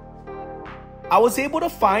 I was able to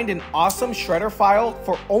find an awesome Shredder file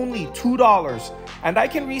for only $2, and I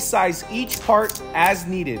can resize each part as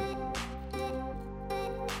needed.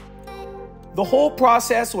 The whole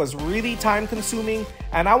process was really time consuming,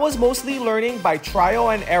 and I was mostly learning by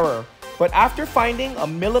trial and error, but after finding a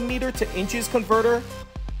millimeter to inches converter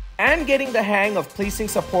and getting the hang of placing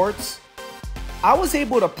supports, I was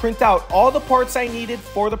able to print out all the parts I needed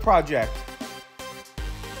for the project.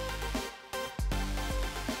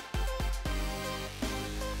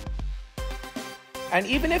 And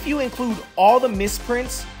even if you include all the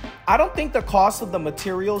misprints, I don't think the cost of the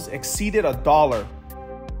materials exceeded $1.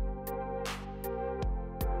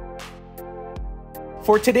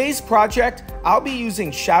 For today's project, I'll be using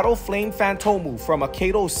Shadow Flame Phantomu from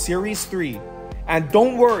Akedo Series 3. And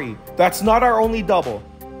don't worry, that's not our only double.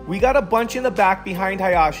 We got a bunch in the back behind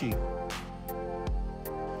Hayashi.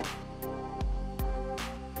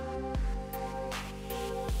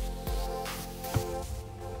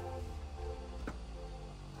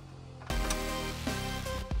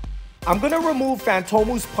 I'm gonna remove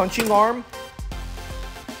Phantomu's punching arm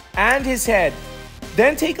and his head,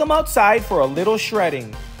 then take him outside for a little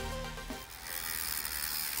shredding.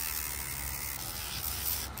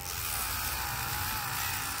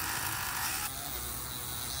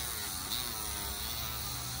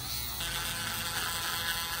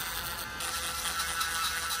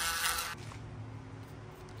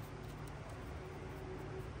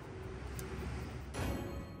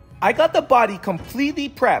 I got the body completely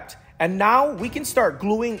prepped, and now we can start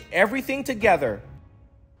gluing everything together.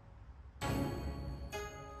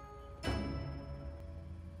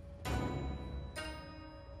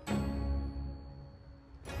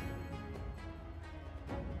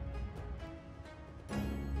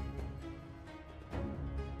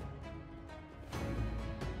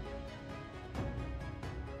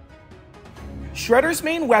 Shredder's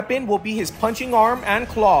main weapon will be his punching arm and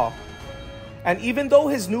claw. And even though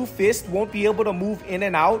his new fist won't be able to move in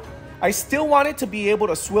and out, I still want it to be able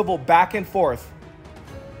to swivel back and forth.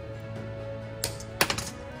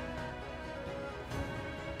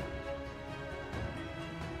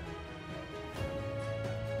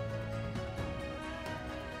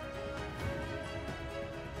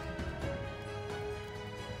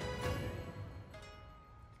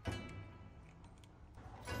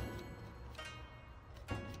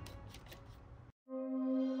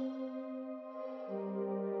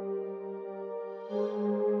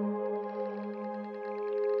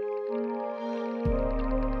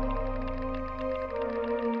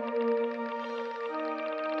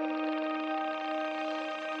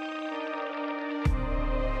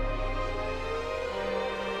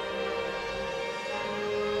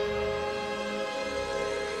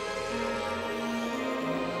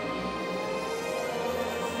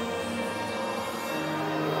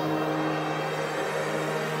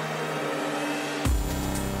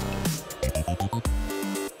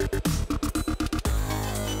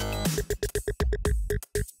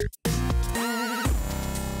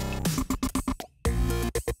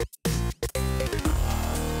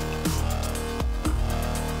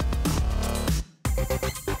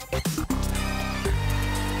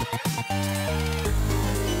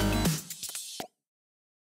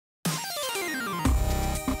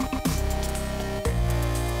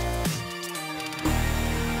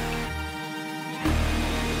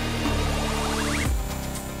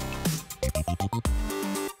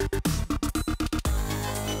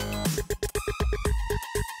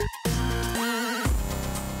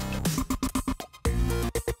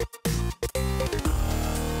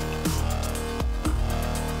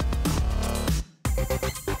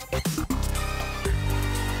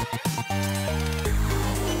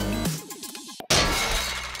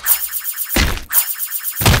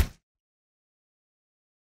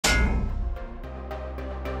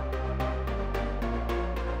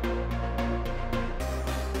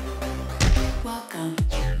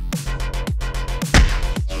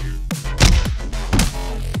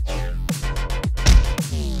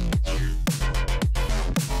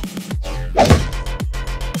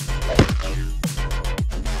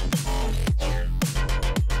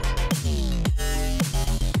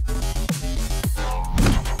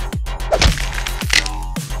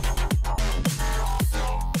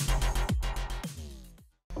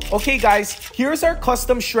 Okay guys, here's our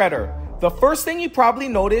custom shredder. The first thing you probably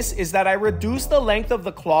notice is that I reduced the length of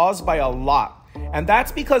the claws by a lot. And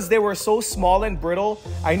that's because they were so small and brittle,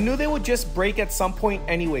 I knew they would just break at some point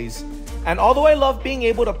anyways. And although I love being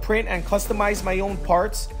able to print and customize my own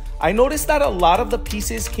parts, I noticed that a lot of the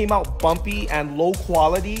pieces came out bumpy and low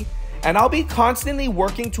quality, and I'll be constantly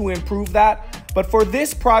working to improve that. But for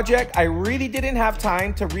this project, I really didn't have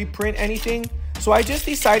time to reprint anything, so I just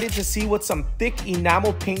decided to see what some thick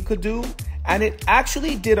enamel paint could do, and it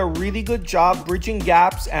actually did a really good job bridging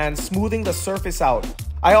gaps and smoothing the surface out.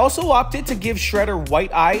 I also opted to give Shredder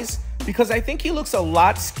white eyes because I think he looks a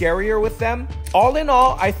lot scarier with them. All in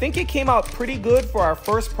all, I think it came out pretty good for our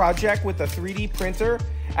first project with the 3D printer,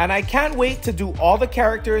 and I can't wait to do all the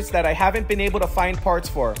characters that I haven't been able to find parts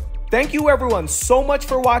for. Thank you everyone so much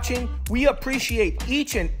for watching. We appreciate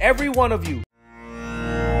each and every one of you.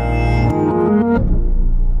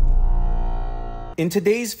 In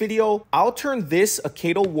today's video, I'll turn this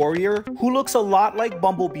Akedo warrior, who looks a lot like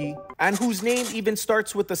Bumblebee, and whose name even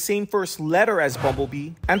starts with the same first letter as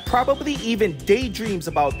Bumblebee, and probably even daydreams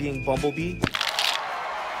about being Bumblebee,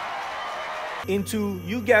 into,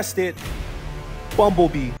 you guessed it,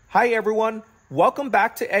 Bumblebee. Hi everyone, welcome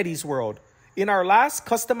back to Eddie's World. In our last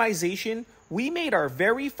customization, we made our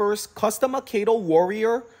very first custom Akedo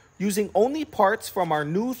warrior using only parts from our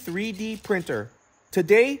new 3D printer.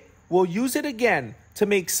 Today, we'll use it again to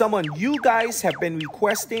make someone you guys have been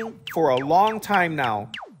requesting for a long time now.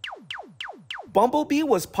 Bumblebee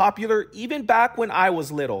was popular even back when I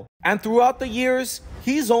was little, and throughout the years,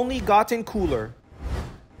 he's only gotten cooler.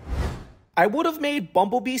 I would have made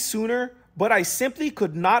Bumblebee sooner, but I simply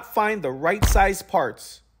could not find the right size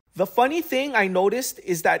parts. The funny thing I noticed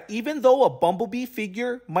is that even though a Bumblebee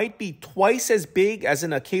figure might be twice as big as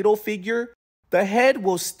an Akedo figure, the head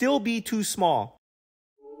will still be too small.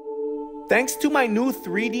 Thanks to my new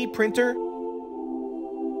 3D printer,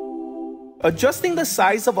 adjusting the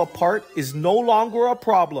size of a part is no longer a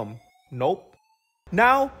problem. Nope.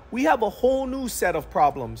 Now we have a whole new set of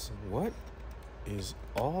problems. What is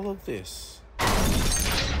all of this?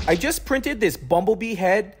 I just printed this Bumblebee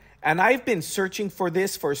head, and I've been searching for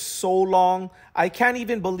this for so long, I can't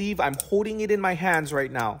even believe I'm holding it in my hands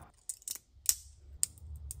right now.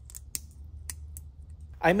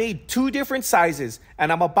 I made 2 different sizes,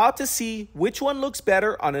 and I'm about to see which one looks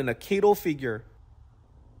better on an Akedo figure.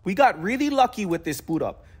 We got really lucky with this boot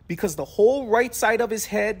up because the whole right side of his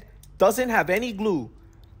head doesn't have any glue.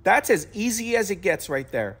 That's as easy as it gets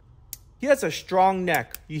right there. He has a strong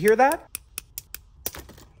neck. You hear that?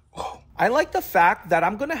 I like the fact that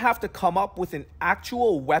I'm gonna have to come up with an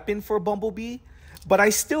actual weapon for Bumblebee, but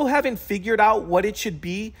I still haven't figured out what it should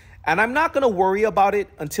be, and I'm not gonna worry about it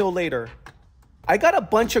until later. I got a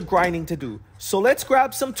bunch of grinding to do, so let's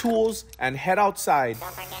grab some tools and head outside.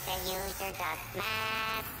 Don't forget to use your dust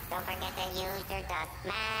mask. Don't forget to use your dust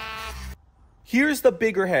mask. Here's the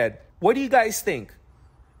bigger head. What do you guys think?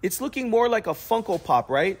 It's looking more like a Funko Pop,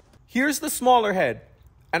 right? Here's the smaller head,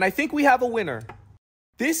 and I think we have a winner.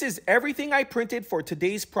 This is everything I printed for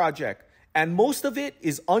today's project, and most of it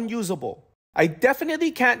is unusable. I definitely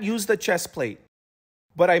can't use the chest plate,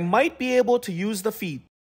 but I might be able to use the feet.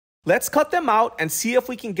 Let's cut them out and see if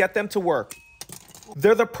we can get them to work.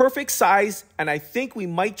 They're the perfect size, and I think we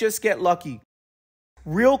might just get lucky.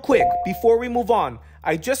 Real quick, before we move on,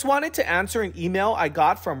 I just wanted to answer an email I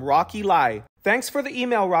got from Rocky Lai. Thanks for the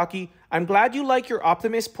email, Rocky. I'm glad you like your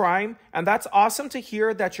Optimus Prime, and that's awesome to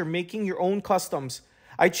hear that you're making your own customs.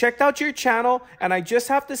 I checked out your channel, and I just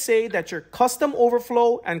have to say that your custom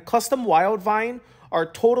Overflow and custom Wildvine are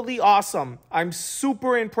totally awesome. I'm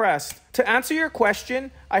super impressed. To answer your question,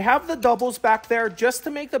 I have the doubles back there just to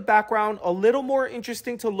make the background a little more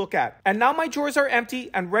interesting to look at. And now my drawers are empty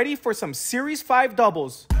and ready for some Series 5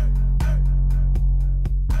 doubles.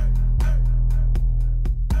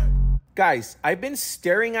 Guys, I've been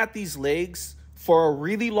staring at these legs for a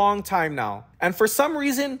really long time now. And for some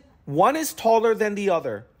reason, one is taller than the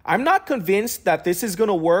other. I'm not convinced that this is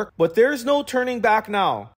gonna work, but there's no turning back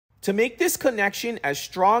now. To make this connection as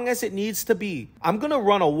strong as it needs to be, I'm gonna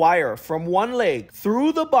run a wire from one leg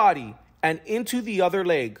through the body and into the other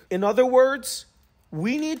leg. In other words,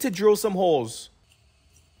 we need to drill some holes.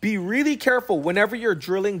 Be really careful whenever you're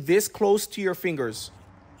drilling this close to your fingers.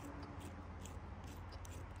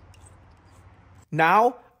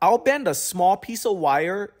 Now, I'll bend a small piece of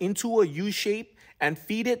wire into a U shape and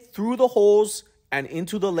feed it through the holes and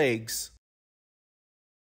into the legs.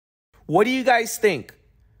 What do you guys think?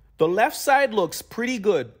 The left side looks pretty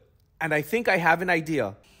good, and I think I have an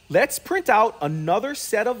idea. Let's print out another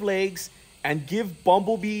set of legs and give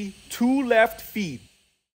Bumblebee 2 left feet.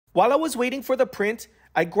 While I was waiting for the print,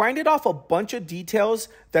 I grinded off a bunch of details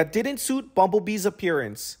that didn't suit Bumblebee's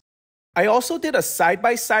appearance. I also did a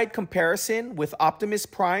side-by-side comparison with Optimus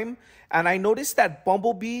Prime, and I noticed that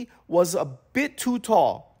Bumblebee was a bit too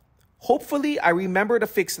tall. Hopefully, I remember to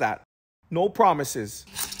fix that. No promises.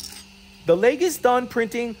 The leg is done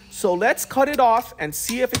printing, so let's cut it off and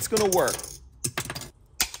see if it's gonna work.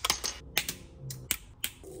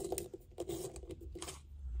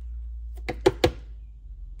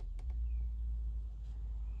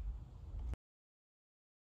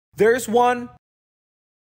 There's 1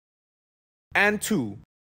 and 2.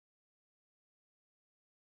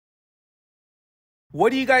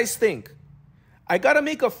 What do you guys think? I gotta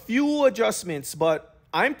make a few adjustments, but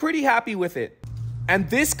I'm pretty happy with it. And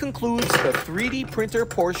this concludes the 3D printer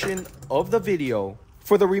portion of the video.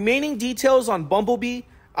 For the remaining details on Bumblebee,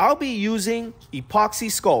 I'll be using Epoxy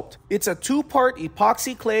Sculpt. It's a 2-part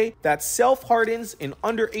epoxy clay that self-hardens in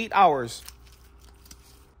under 8 hours.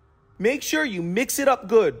 Make sure you mix it up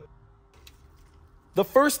good. The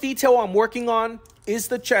first detail I'm working on is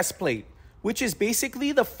the chest plate, which is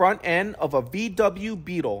basically the front end of a VW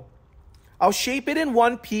Beetle. I'll shape it in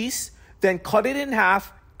one piece, then cut it in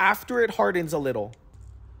half after it hardens a little.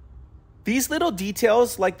 These little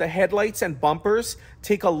details, like the headlights and bumpers,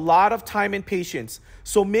 take a lot of time and patience,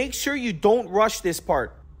 so make sure you don't rush this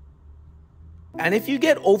part. And if you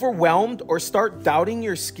get overwhelmed or start doubting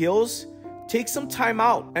your skills, take some time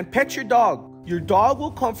out and pet your dog. Your dog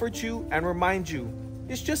will comfort you and remind you,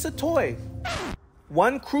 it's just a toy.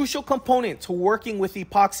 One crucial component to working with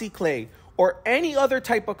epoxy clay or any other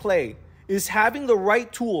type of clay is having the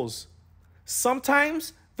right tools.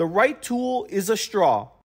 Sometimes the right tool is a straw.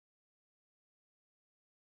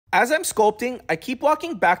 As I'm sculpting, I keep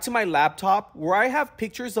walking back to my laptop where I have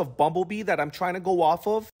pictures of Bumblebee that I'm trying to go off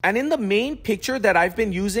of. And in the main picture that I've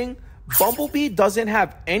been using, Bumblebee doesn't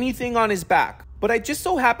have anything on his back, but I just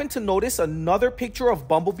so happened to notice another picture of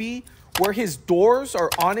Bumblebee where his doors are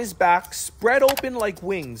on his back, spread open like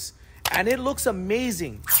wings, and it looks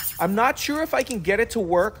amazing. I'm not sure if I can get it to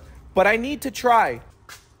work, but I need to try.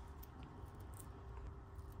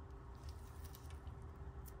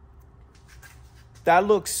 That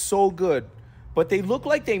looks so good, but they look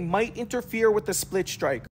like they might interfere with the split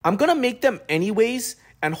strike. I'm gonna make them anyways,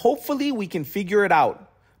 and hopefully we can figure it out.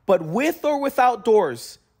 But with or without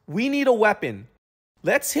doors, we need a weapon.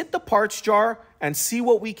 Let's hit the parts jar and see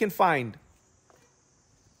what we can find.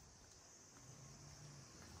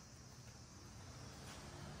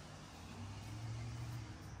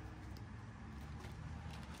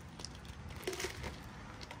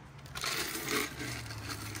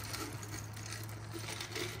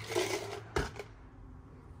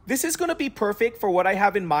 This is going to be perfect for what I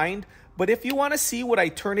have in mind, but if you want to see what I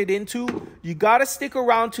turn it into, you got to stick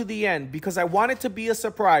around to the end because I want it to be a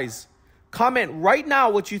surprise. Comment right now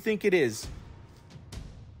what you think it is.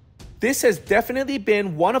 This has definitely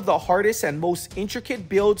been one of the hardest and most intricate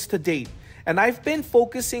builds to date, and I've been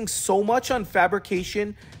focusing so much on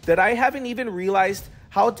fabrication that I haven't even realized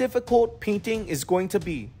how difficult painting is going to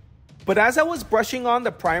be. But as I was brushing on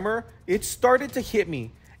the primer, it started to hit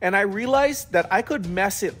me, and I realized that I could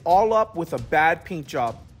mess it all up with a bad paint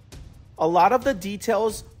job. A lot of the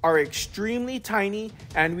details are extremely tiny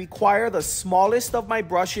and require the smallest of my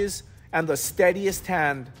brushes and the steadiest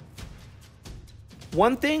hand.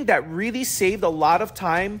 One thing that really saved a lot of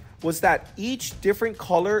time was that each different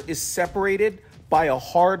color is separated by a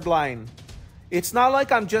hard line. It's not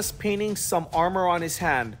like I'm just painting some armor on his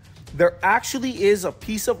hand. There actually is a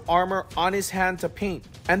piece of armor on his hand to paint.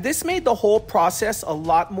 And this made the whole process a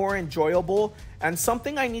lot more enjoyable and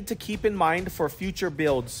something I need to keep in mind for future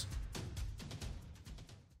builds.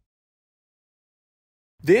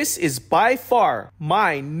 This is by far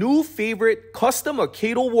my new favorite custom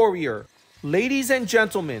Akedo warrior. Ladies and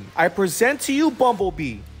gentlemen, I present to you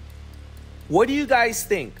Bumblebee. What do you guys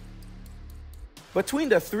think? Between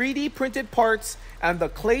the 3D printed parts and the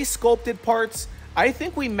clay sculpted parts, I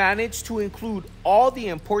think we managed to include all the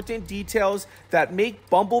important details that make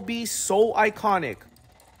Bumblebee so iconic.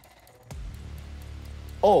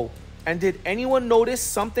 Oh, and did anyone notice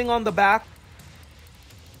something on the back?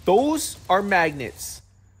 Those are magnets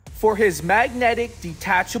for his magnetic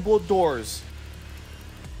detachable doors.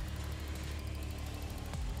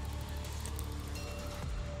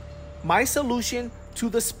 My solution to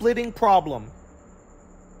the splitting problem.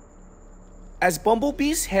 As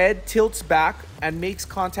Bumblebee's head tilts back and makes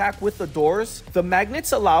contact with the doors, the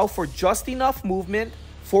magnets allow for just enough movement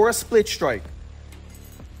for a split strike.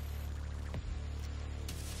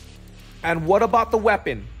 And what about the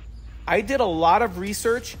weapon? I did a lot of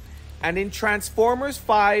research, and in Transformers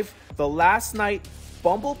 5, The Last Night,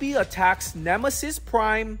 Bumblebee attacks Nemesis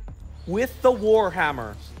Prime with the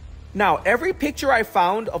Warhammer. Now, every picture I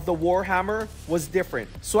found of the Warhammer was different,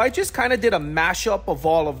 so I just kind of did a mashup of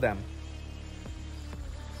all of them.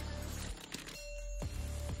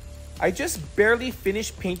 I just barely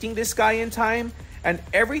finished painting this guy in time, and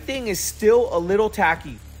everything is still a little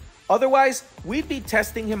tacky. Otherwise, we'd be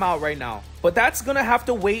testing him out right now. But that's gonna have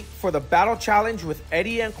to wait for the battle challenge with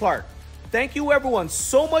Eddie and Clark. Thank you everyone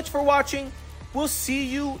so much for watching. We'll see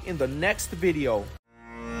you in the next video.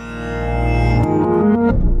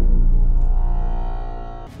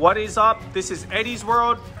 What is up? This is Eddie's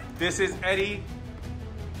World. This is Eddie.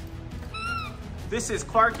 This is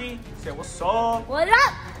Clarky. Say what's up? What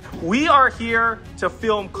up? We are here to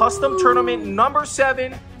film custom tournament number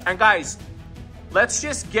 7. And guys, let's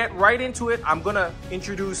just get right into it. I'm gonna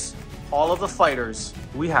introduce all of the fighters.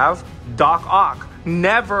 We have Doc Ock,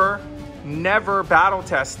 never battle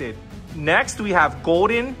tested. Next, we have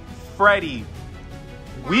Golden Freddy.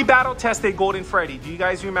 We battle tested Golden Freddy. Do you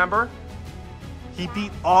guys remember? He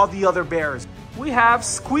beat all the other bears. We have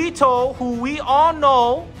Squeeto, who we all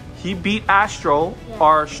know. He beat Astro,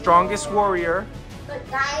 our strongest warrior. But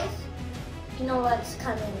guys, you know what's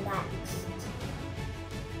coming next.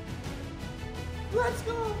 Let's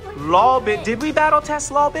go. Lolbit. Did we battle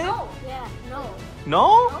test Lolbit? No. Yeah, no.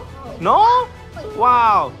 No? No?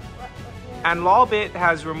 Wow. And Lolbit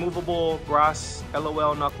has removable brass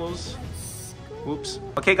LOL knuckles. Oops.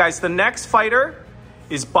 Okay, guys, the next fighter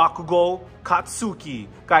is Bakugo Katsuki.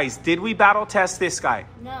 Guys, did we battle test this guy?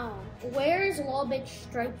 No. Where's Lolbit's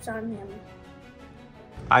stripes on him?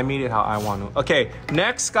 I made it how I want to. Okay,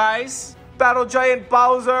 next, guys. Battle Giant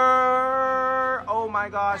Bowser. Oh my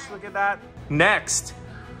gosh, look at that. Next,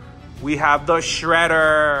 we have the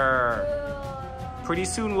Shredder. Pretty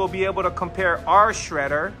soon we'll be able to compare our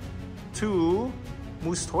Shredder to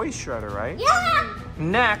Moose Toy Shredder, right? Yeah!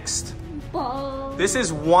 Next, Ball. this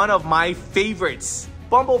is one of my favorites.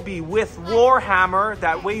 Bumblebee with Warhammer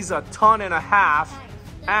that weighs 1.5 tons.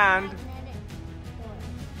 And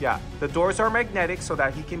yeah, the doors are magnetic so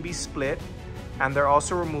that he can be split. And they're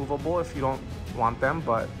also removable if you don't want them,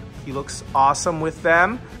 but he looks awesome with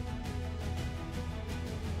them.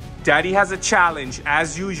 Daddy has a challenge,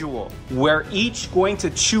 as usual. We're each going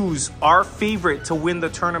to choose our favorite to win the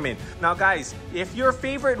tournament. Now, guys, if your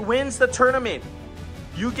favorite wins the tournament,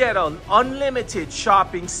 you get an unlimited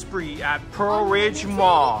shopping spree at Pearl Ridge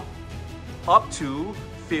Mall. Up to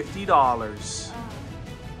 $50.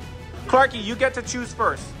 Clarky, you get to choose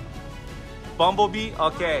first. Bumblebee?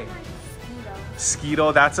 Okay.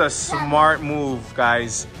 Skeeto, that's a smart move,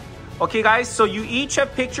 guys. Okay, guys, so you each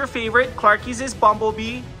have picked your favorite. Clarky's is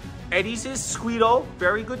Bumblebee. Eddie's is Squeedo.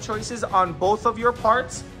 Very good choices on both of your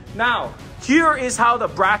parts. Now, here is how the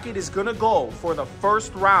bracket is gonna go for the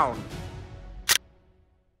first round.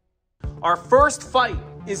 Our first fight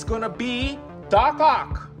is gonna be Doc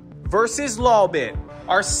Ock versus Lolbit.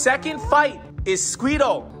 Our second fight is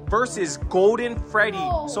Squeedo versus Golden Freddy.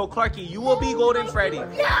 So Clarky, you will be Golden Freddy.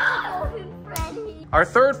 No! Freddy. Our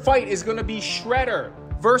third fight is gonna be Shredder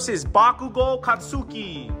versus Bakugo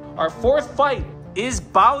Katsuki. Our fourth fight is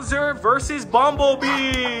Bowser versus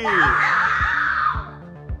Bumblebee.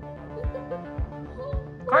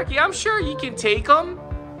 Clarky, I'm sure you can take him.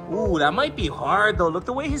 Ooh, that might be hard though. Look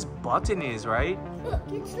the way his button is, right? Look,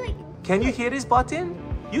 it's like... Can you hit his button?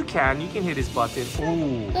 You can hit his button.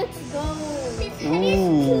 Ooh. Let's go. His head Ooh.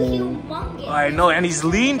 is too humongous. I know, and he's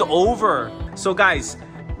leaned over. So guys,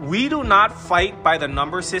 we do not fight by the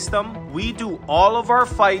number system. We do all of our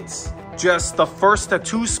fights just the first to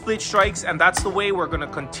 2 split strikes, and that's the way we're gonna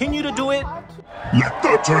continue to do it. Let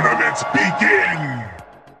the tournament begin!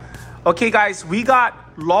 Okay guys, we got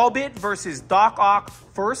Lolbit versus Doc Ock.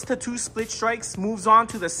 First to 2 split strikes moves on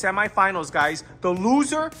to the semifinals, guys. The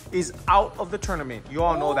loser is out of the tournament. You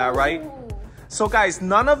all know that, right? So guys,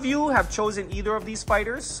 none of you have chosen either of these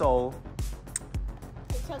fighters, so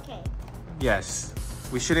It's okay. yes,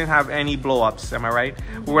 we shouldn't have any blow-ups, am I right?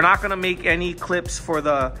 We're not gonna make any clips for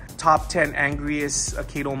the top 10 angriest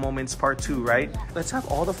Akedo moments part 2, right? Let's have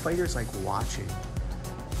all the fighters like watching.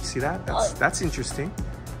 See that? That's interesting.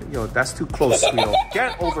 Yo, that's too close, Squeedo.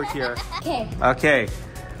 Get over here. Okay. Okay,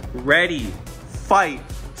 ready, fight,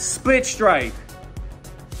 split strike.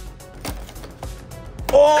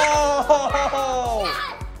 Oh!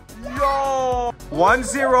 Yo!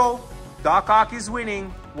 1-0. Doc Ock is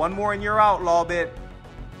winning. One more and you're out, Lolbit.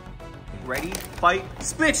 Ready, fight,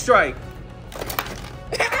 split strike.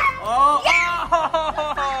 Oh!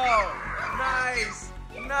 Nice,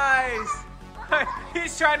 nice.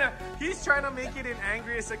 He's trying to make it an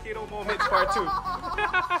angriest Akedo moments part 2.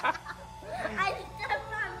 I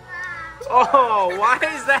stepped on that. Oh, why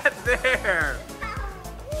is that there?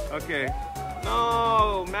 Okay.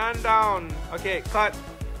 No, man down. Okay, cut.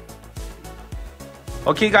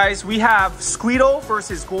 Okay, guys, we have Squeedo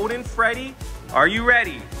versus Golden Freddy. Are you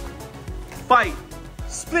ready? Fight.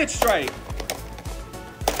 Split strike.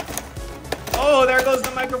 Oh, there goes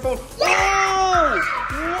the microphone. Oh!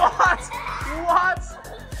 What?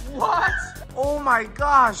 What? Oh my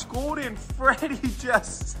gosh, Golden Freddy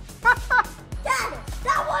just... Dad,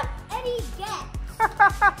 that one Eddie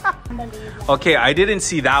gets. Okay, I didn't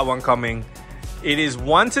see that one coming. It is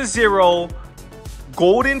 1-0.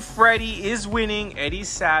 Golden Freddy is winning. Eddie's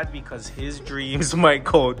sad because his dreams might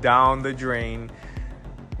go down the drain.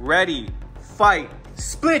 Ready, fight,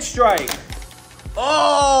 split strike.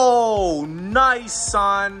 Oh, nice,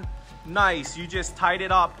 son. Nice, you just tied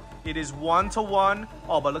it up. It is 1-1.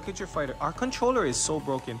 Oh, but look at your fighter. Our controller is so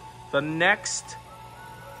broken. The next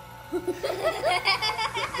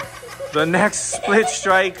split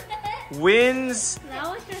strike wins.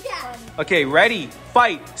 That was just fun. Okay, ready,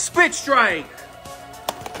 fight, split strike.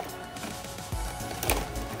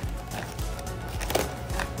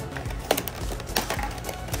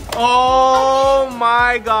 Oh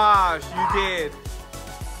my gosh, you did.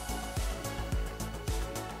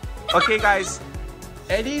 Okay, guys.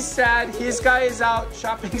 Eddie's sad. His guy is out.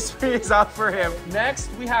 Shopping spree is out for him. Next,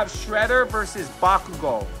 we have Shredder versus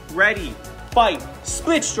Bakugo. Ready, fight,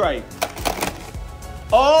 split strike.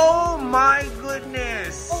 Oh my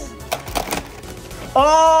goodness.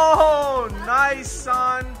 Oh, nice,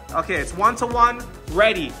 son. Okay, it's 1-1.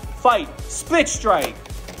 Ready, fight, split strike.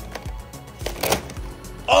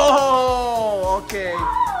 Oh, okay.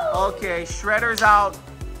 Okay, Shredder's out.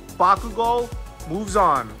 Bakugo moves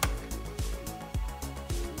on.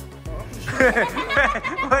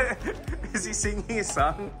 Is he singing a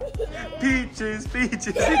song? Peaches, peaches,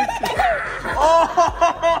 peaches.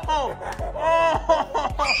 Oh!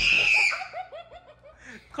 Oh!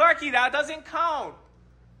 Clarky, that doesn't count.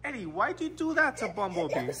 Eddie, why'd you do that to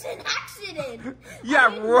Bumblebee? It was an accident.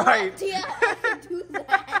 Yeah, right. I could do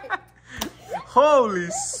that. Holy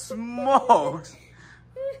smokes.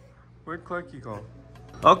 Where'd Clarky go?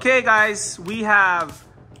 Okay, guys, we have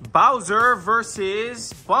Bowser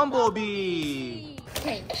versus Bumblebee.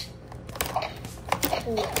 Okay.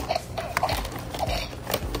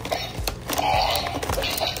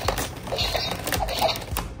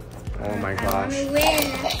 Oh my I gosh. want to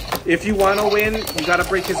win. If you want to win, you got to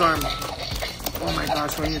break his arm. Oh my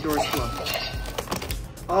gosh, when your door's closed.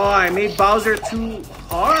 Oh, I made Bowser too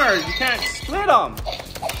hard. You can't split him.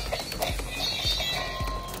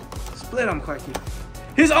 Split him, Clarky.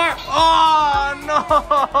 His arm. Oh, no.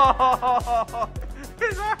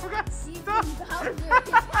 His arm got stuck.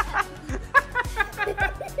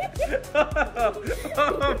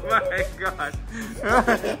 Oh my gosh.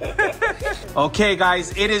 Okay,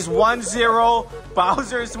 guys, it is 1-0.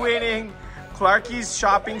 Bowser's winning. Clarky's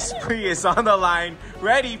shopping spree is on the line.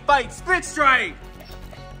 Ready, fight, split strike.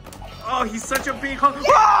 Oh, he's such a big hunk.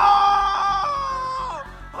 Oh!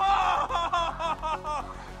 Oh!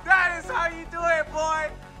 That is how you do it,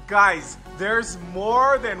 boy. Guys, there's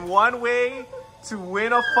more than one way to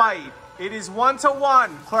win a fight. It is 1-1.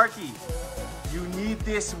 Clarky, you need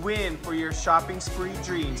this win for your shopping spree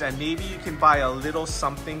dreams, and maybe you can buy a little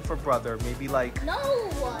something for brother. Maybe like... No,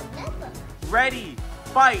 never. Ready,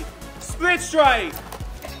 fight, split strike.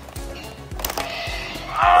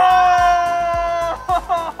 Oh!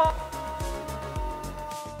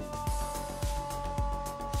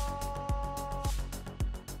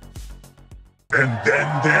 And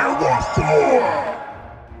then there were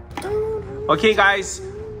 4. Okay, guys,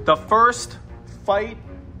 the first fight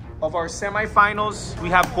of our semifinals, we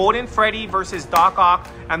have Golden Freddy versus Doc Ock,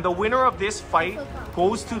 and the winner of this fight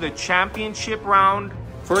goes to the championship round.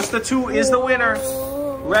 First to 2 is the winner.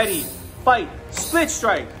 Ready, fight, split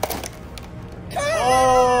strike.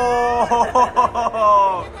 Oh!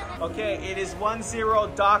 Okay, it is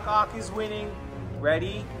 1-0. Doc Ock is winning.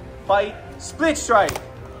 Ready, fight, split strike.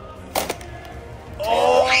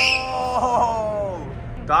 Oh!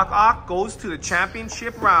 Doc Ock goes to the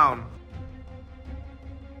championship round.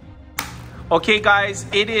 Okay, guys,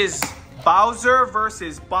 it is Bowser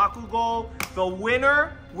versus Bakugo. The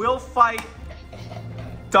winner will fight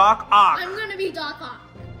Doc Ock. I'm gonna be Doc Ock.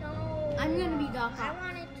 No. I'm gonna be Doc I Ock.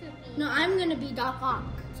 want it to be. No, I'm gonna be Doc Ock.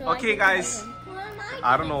 So Okay, guys, Who am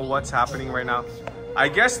I don't know what's happening right now. I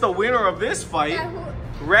guess the winner of this fight,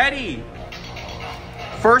 ready?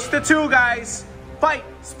 First to 2, guys. Fight,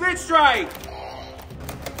 split strike.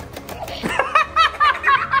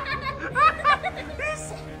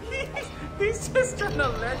 He's just trying to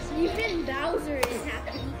let you. Even Bowser is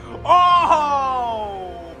happy.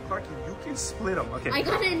 Oh! Clarky, you can split them. Okay. I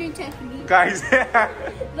got a new technique. Guys, The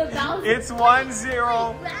Bowser. it's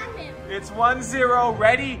 1-0. Grab him. It's 1-0.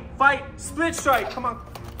 Ready? Fight. Split strike. Come on.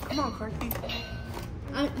 Come on, Clarky.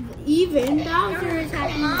 Even Bowser is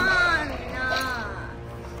happy. Come on, no.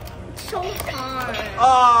 It's so hard.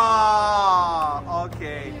 Oh,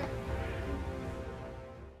 okay.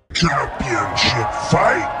 Championship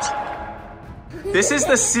fight. This is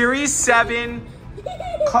the Series 7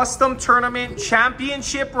 Custom Tournament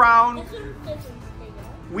Championship round.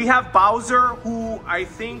 We have Bowser, who I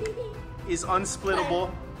think is unsplittable,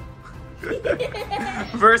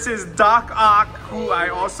 versus Doc Ock, who I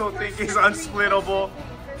also think is unsplittable.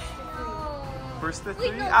 First to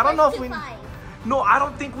 3? I don't know if we... No, I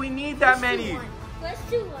don't think we need that many. Let's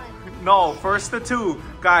do one. No, first to 2.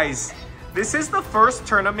 Guys, this is the first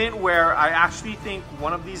tournament where I actually think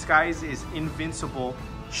one of these guys is invincible.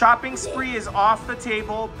 Shopping spree is off the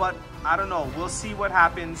table, but I don't know. We'll see what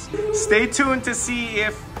happens. Stay tuned to see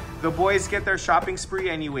if the boys get their shopping spree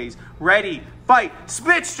anyways. Ready, fight,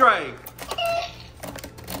 split strike.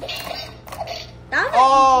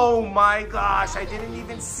 Oh my gosh, I didn't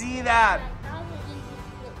even see that.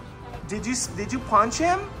 Did you punch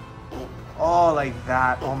him? Oh, like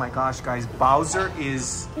that. Oh my gosh, guys. Bowser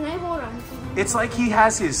is... Can I hold on to him? It's like he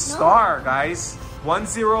has his star, guys.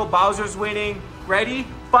 1-0, Bowser's winning. Ready?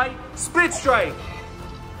 Fight. Split strike.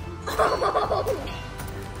 I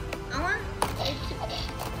want it to...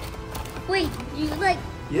 Wait, you like...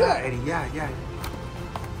 Yeah, Eddie. Yeah.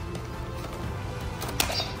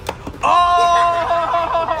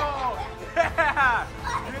 Oh! Yeah!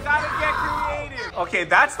 You gotta get creative. Okay,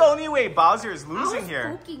 that's the only way Bowser is losing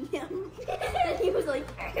here. Poking him. And he was like...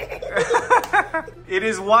 It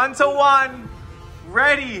is 1-1.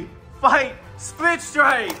 Ready, fight, split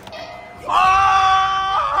strike. Oh!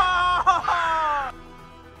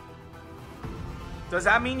 Does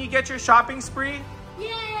that mean you get your shopping spree?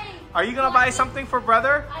 Yay! Are you gonna buy something for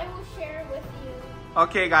brother? I will share with you.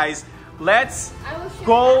 Okay, guys, let's I will share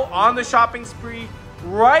go that. on the shopping spree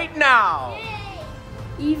right now. Yay!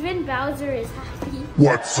 Even Bowser is happy.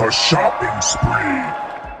 What's a shopping spree?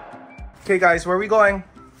 Okay, guys, where are we going?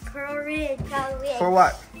 Courage. For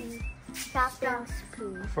what? Shopping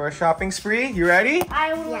spree. For a shopping spree? You ready?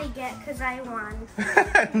 I only get because I won.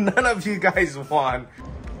 None of you guys won.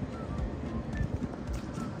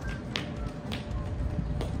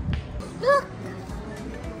 Look!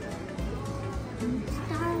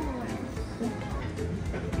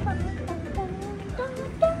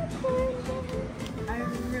 I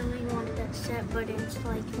really want that set, but it's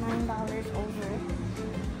like $9 over.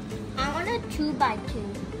 I want a 2x2.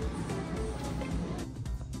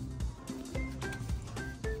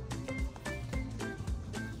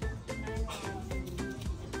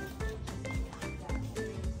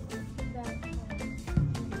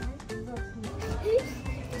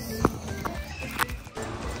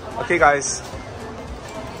 Okay, guys.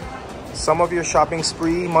 Some of your shopping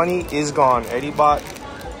spree money is gone. Eddie bought...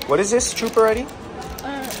 What is this, Trooper Eddie?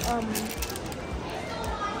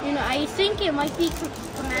 You know, I think it might be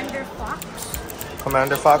Commander Fox.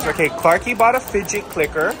 Commander Fox. Okay, Clarky bought a fidget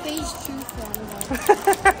clicker. Phase 2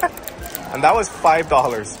 one. And that was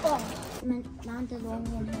 $5. Oh, not the long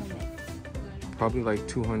one moment. Probably like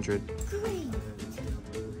 200.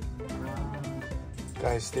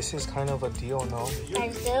 Guys, this is kind of a deal, no?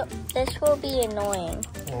 Guys, this will be annoying.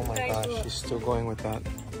 Oh my gosh, she's still going with that.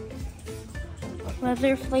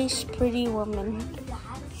 Leatherface Pretty Woman.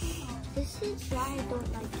 This is why I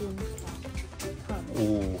don't like doing stuff.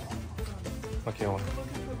 Ooh. Okay, one.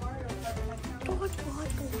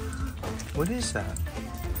 What is that?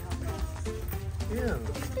 Ew.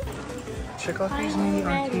 Check out these mini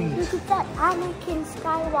arcades. Look at that Anakin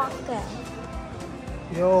Skywalker.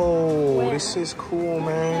 Yo, this is cool,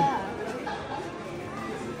 man.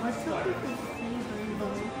 What's the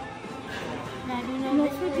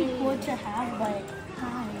This would be cool to have, but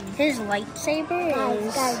his lightsaber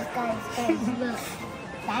is... Guys, look.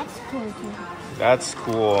 That's cool too. That's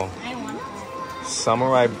cool. I want that.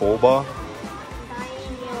 Samurai Boba.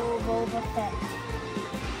 Boba Fett.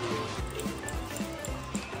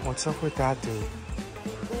 What's up with that, dude?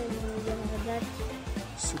 That's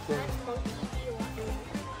Super.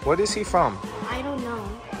 What is he from? I don't know.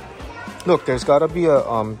 Look, there's gotta be a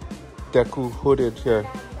Deku hooded here.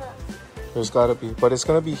 There's gotta be, but it's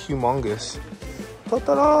gonna be humongous.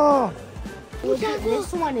 Ta-da!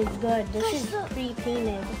 This one is good. This is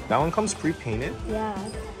pre-painted. That one comes pre-painted? Yeah.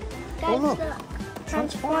 Oh, look.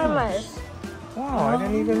 Transformers. Wow, I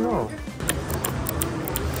didn't even know.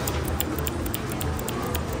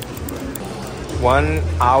 1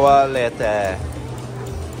 hour later.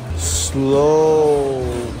 Slow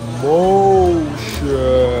motion.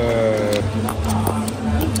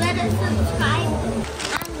 You better subscribe and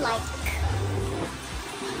like.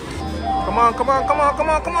 Come on, come on, come on, come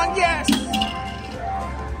on, come on, yes!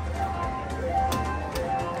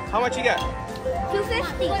 How much you got?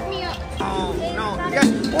 250. Put me up. Oh, no, you got,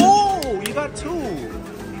 oh, you got 2.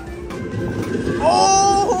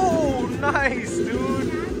 Oh, nice,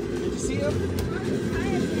 dude. Did you see him?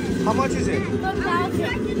 How much is it?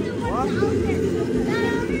 What?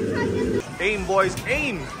 Aim, boys,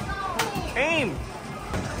 aim! Aim!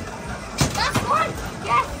 That's one!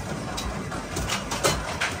 Yes!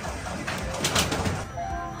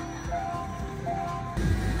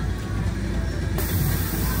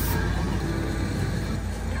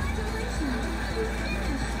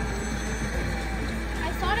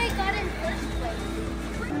 I thought I got in first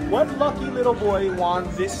place. What lucky little boy won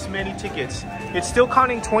this many tickets? It's still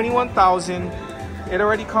counting 21,000. It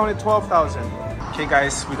already counted 12,000. Okay,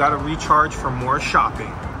 guys, we gotta recharge for more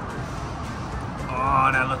shopping. Oh,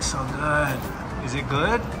 that looks so good. Is it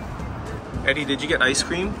good? Eddie, did you get ice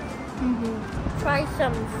cream? Try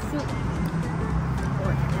some soup.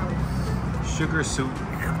 Sugar soup.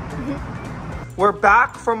 We're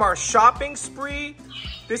back from our shopping spree.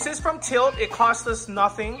 This is from Tilt. It cost us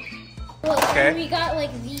nothing. Look, Okay. and we got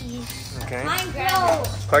like these. Okay. No.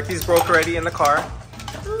 Clarky's broke already in the car.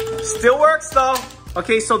 Still works though.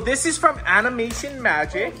 Okay, so this is from Animation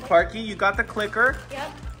Magic. Clarky, you got the clicker. Yep.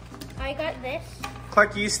 I got this.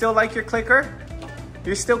 Clarky, you still like your clicker?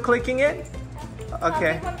 You're still clicking it?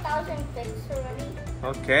 Okay. 1,000 fixed already.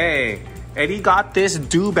 Okay. Eddie got this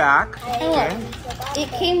do-back. Okay. It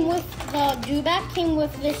came with, the do-back came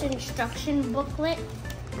with this instruction booklet.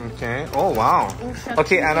 Okay. Oh, wow.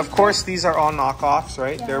 Okay, and of course, these are all knockoffs,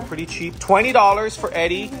 right? Yeah. They're pretty cheap. $20 for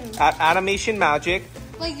Eddie at Animation Magic.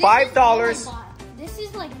 Like, $5. This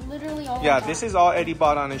is like literally all. Yeah, this is all Eddie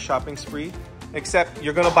bought on his shopping spree. Except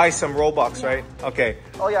you're gonna buy some Robux, right? Okay.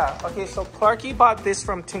 Oh yeah. Okay, so Clarky bought this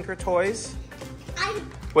from Tinker Toys.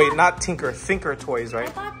 Wait, not Tinker, Thinker Toys, right?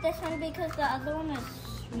 I bought this one because the other one is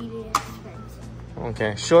really expensive.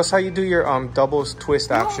 Okay, show us how you do your doubles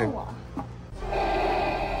twist action.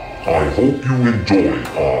 I hope you enjoy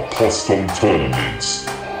our custom tournaments.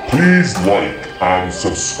 Please like and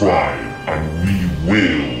subscribe, and we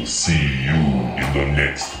will see you in the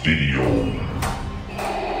next video.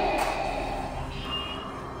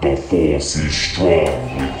 The force is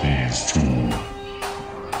strong with these two.